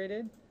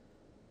saturated.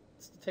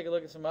 Let's take a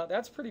look at some other.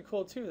 That's pretty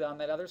cool too. On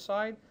that other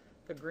side,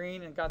 the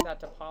green, and got that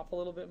to pop a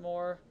little bit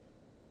more.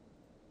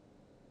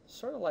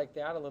 Sort of like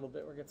that a little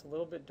bit, where it gets a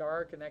little bit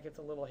dark and that gets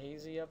a little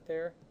hazy up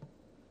there.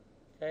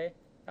 Okay,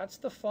 That's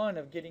the fun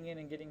of getting in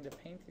and getting to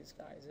paint these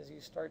guys, as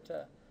you start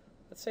to,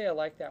 let's say I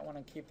like that one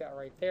and keep that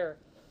right there.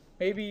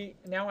 Maybe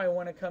now I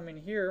want to come in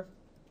here.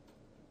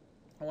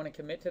 I want to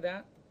commit to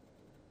that.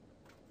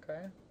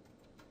 Okay.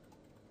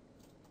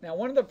 Now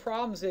one of the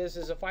problems is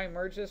if I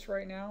merge this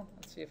right now,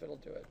 let's see if it'll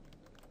do it.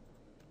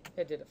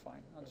 It did it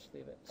fine. I'll just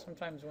leave it.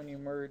 Sometimes when you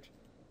merge,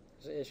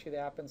 there's an issue that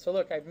happens. So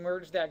look, I've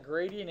merged that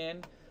gradient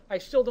in. I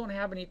still don't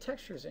have any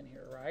textures in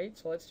here, right?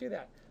 So let's do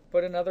that.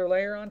 Put another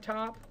layer on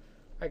top.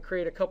 I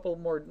create a couple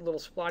more little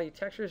splotty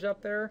textures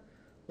up there.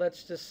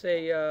 Let's just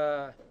say,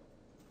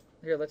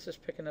 here, let's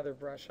just pick another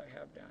brush I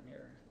have down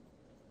here.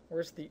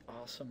 Where's the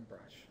awesome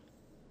brush?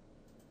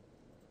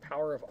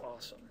 Power of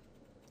awesome.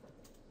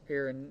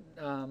 Here, and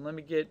let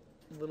me get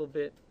a little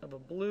bit of a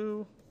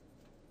blue.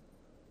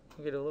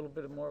 We'll get a little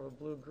bit more of a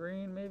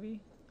blue-green, maybe.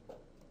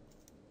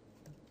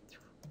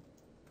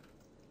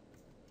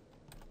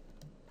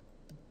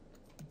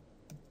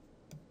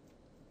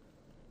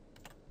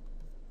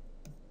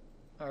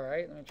 All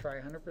right, let me try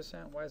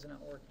 100%. Why is it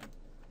not working?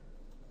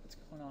 What's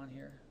going on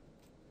here?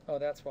 Oh,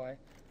 that's why.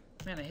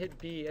 Man, I hit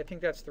B. I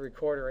think that's the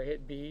recorder. I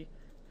hit B,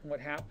 and what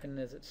happened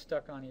is it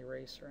stuck on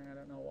eraser, and I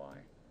don't know why.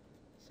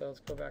 So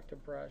let's go back to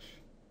brush.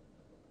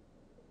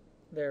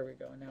 There we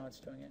go. Now it's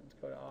doing it. Let's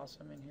go to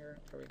awesome in here.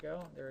 There we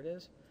go. There it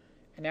is.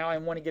 And now I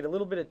want to get a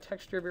little bit of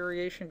texture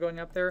variation going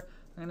up there.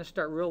 I'm going to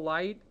start real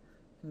light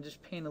and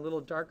just paint a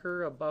little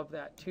darker above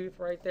that tooth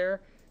right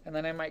there. And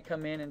then I might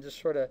come in and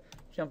just sort of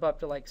jump up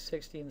to like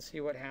 60 and see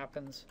what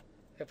happens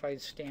if I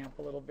stamp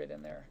a little bit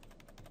in there.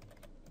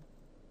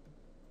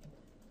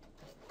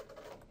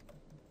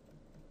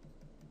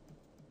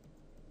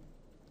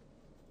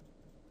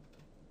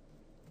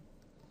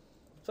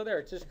 So there,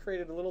 it just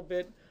created a little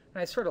bit,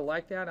 and I sort of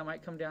like that. I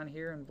might come down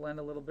here and blend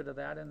a little bit of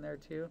that in there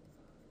too,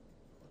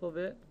 a little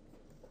bit.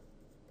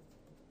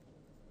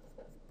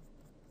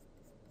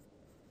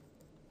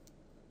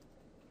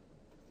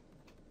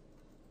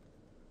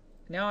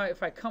 Now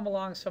if I come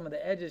along some of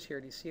the edges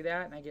here, do you see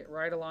that? And I get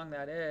right along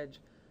that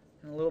edge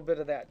and a little bit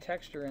of that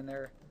texture in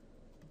there.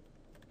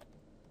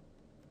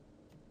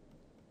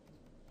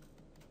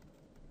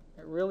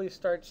 It really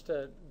starts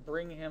to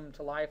bring him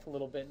to life a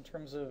little bit in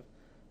terms of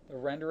the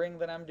rendering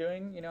that I'm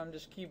doing. You know, I'm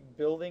just keep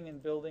building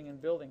and building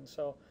and building.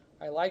 So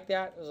I like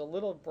that. It was a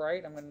little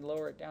bright. I'm going to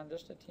lower it down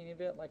just a teeny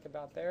bit, like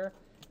about there.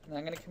 And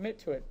I'm going to commit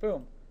to it.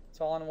 Boom. It's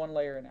all on one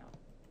layer now.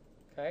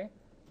 Okay.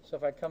 So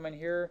if I come in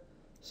here,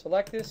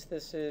 select this.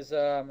 This is,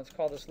 let's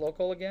call this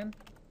local again.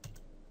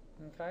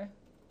 Okay.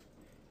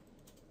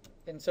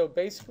 And so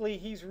basically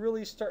he's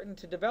really starting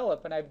to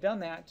develop. And I've done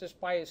that just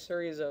by a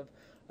series of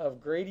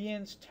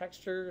gradients,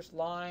 textures,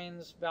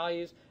 lines,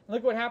 values. And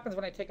look what happens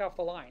when I take off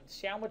the line.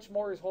 See how much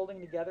more is holding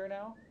together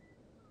now?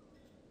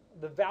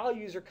 The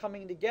values are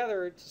coming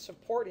together to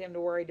support him to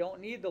where I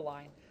don't need the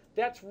line.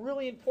 That's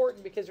really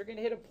important because you're going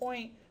to hit a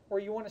point where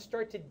you want to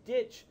start to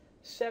ditch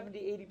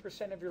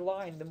 70–80% of your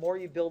line the more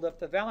you build up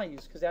the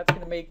values, because that's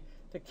going to make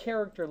the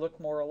character look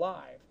more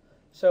alive.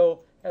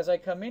 So as I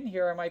come in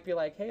here, I might be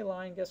like, hey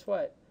line, guess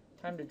what?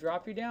 Time to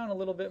drop you down a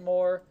little bit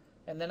more,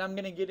 and then I'm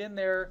going to get in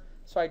there.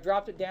 So I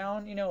dropped it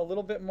down, you know, a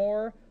little bit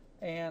more,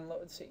 and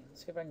let's see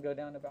if I can go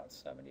down to about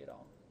 70 at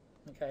all.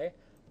 Okay,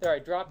 there I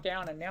dropped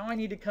down, and now I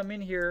need to come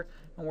in here,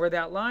 and where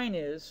that line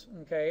is,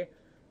 okay,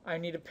 I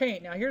need to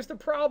paint. Now here's the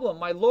problem.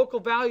 My local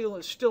value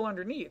is still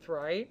underneath,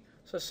 right?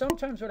 So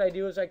sometimes what I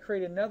do is I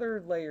create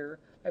another layer,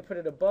 I put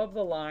it above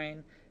the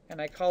line,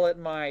 and I call it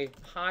my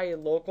high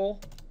local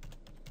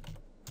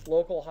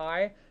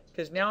high,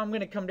 because now I'm going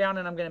to come down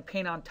and I'm going to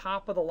paint on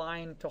top of the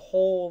line to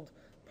hold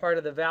part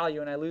of the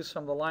value, and I lose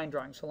some of the line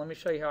drawing. So let me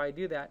show you how I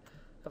do that.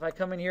 If I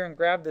come in here and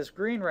grab this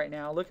green right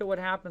now, look at what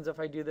happens if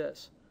I do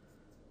this.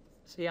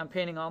 See, I'm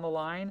painting on the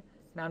line,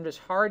 and I'm just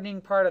hardening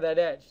part of that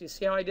edge. Do you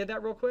see how I did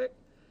that real quick?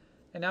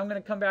 And now I'm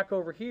going to come back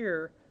over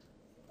here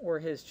where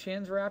his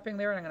chin's wrapping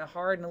there, and I'm going to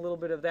harden a little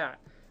bit of that.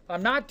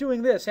 I'm not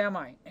doing this, am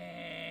I?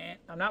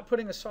 I'm not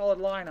putting a solid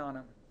line on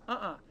him.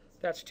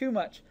 That's too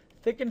much.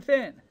 Thick and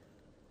thin.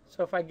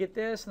 So if I get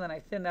this, and then I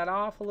thin that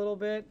off a little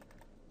bit,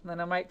 and then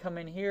I might come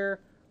in here.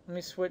 Let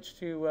me switch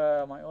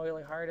to my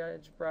oily hard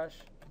edge brush.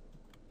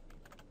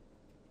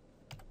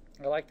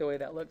 I like the way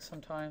that looks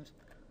sometimes.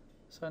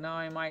 So now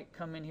I might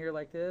come in here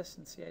like this,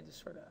 and see I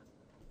just sort of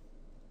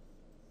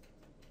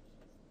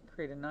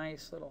create a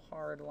nice little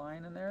hard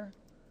line in there.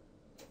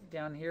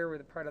 Down here where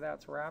the part of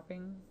that's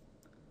wrapping.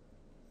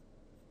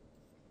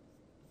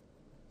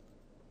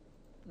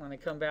 When I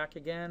come back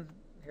again,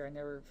 here I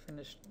never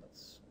finished,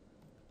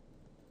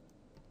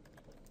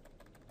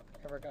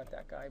 never got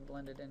that guy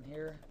blended in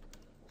here.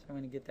 So I'm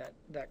going to get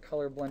that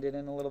color blended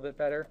in a little bit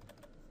better.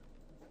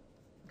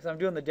 Because I'm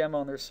doing the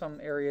demo and there's some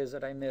areas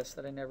that I missed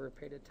that I never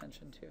paid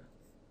attention to.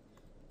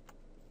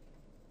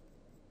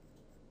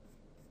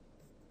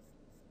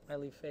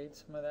 Highly fade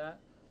some of that.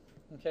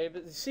 Okay,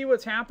 but see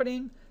what's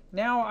happening?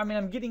 Now, I mean,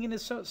 I'm getting into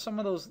some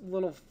of those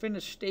little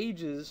finished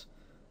stages,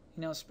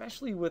 you know,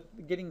 especially with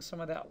getting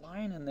some of that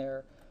line in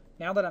there.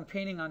 Now that I'm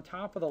painting on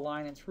top of the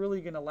line, it's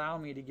really going to allow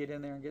me to get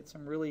in there and get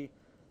some really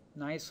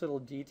nice little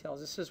details.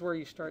 This is where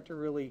you start to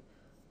really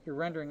you're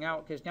rendering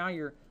out, because now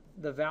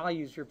the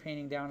values you're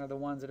painting down are the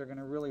ones that are going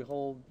to really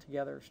hold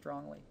together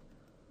strongly.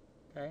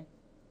 Okay,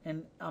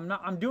 and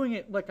I'm doing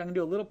it like I'm going to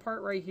do a little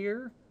part right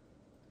here,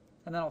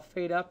 and then I'll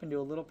fade up and do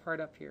a little part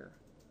up here.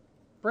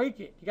 Break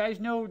it. You guys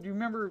know? Do you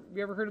remember?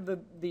 You ever heard of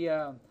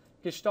the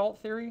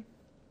Gestalt theory?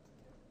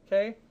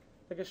 Okay,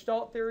 the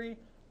Gestalt theory.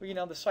 You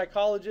know, the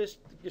psychologist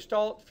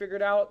Gestalt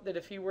figured out that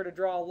if he were to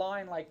draw a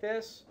line like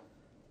this,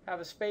 have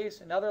a space,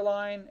 another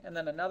line, and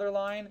then another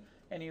line,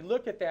 and you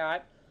look at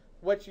that,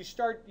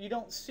 you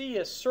don't see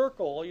a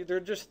circle. They're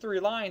just 3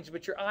 lines,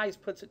 but your eyes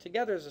puts it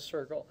together as a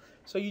circle.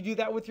 So you do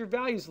that with your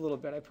values a little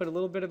bit. I put a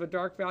little bit of a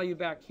dark value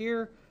back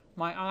here.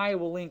 My eye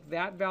will link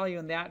that value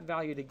and that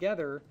value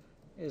together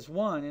as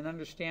one and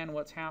understand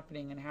what's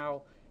happening and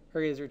how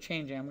areas are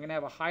changing. I'm going to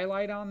have a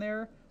highlight on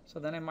there, so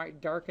then I might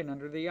darken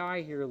under the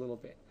eye here a little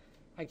bit.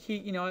 I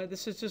keep, you know,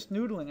 this is just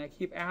noodling. I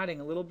keep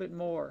adding a little bit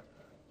more,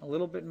 a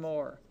little bit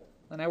more.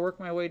 Then I work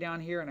my way down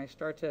here and I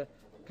start to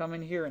come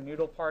in here and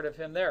noodle part of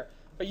him there.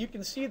 But you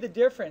can see the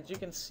difference. You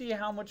can see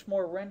how much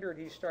more rendered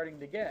he's starting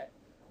to get.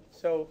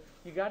 So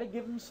you got to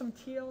give them some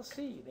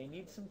TLC. They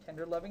need some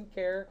tender loving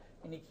care,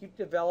 and you keep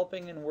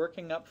developing and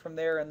working up from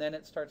there, and then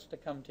it starts to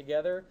come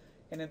together.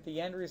 And at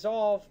the end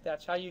resolve,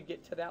 that's how you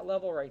get to that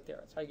level right there.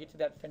 That's how you get to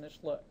that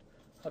finished look.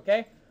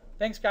 Okay?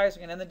 Thanks, guys.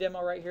 I'm going to end the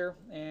demo right here,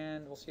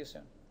 and we'll see you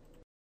soon.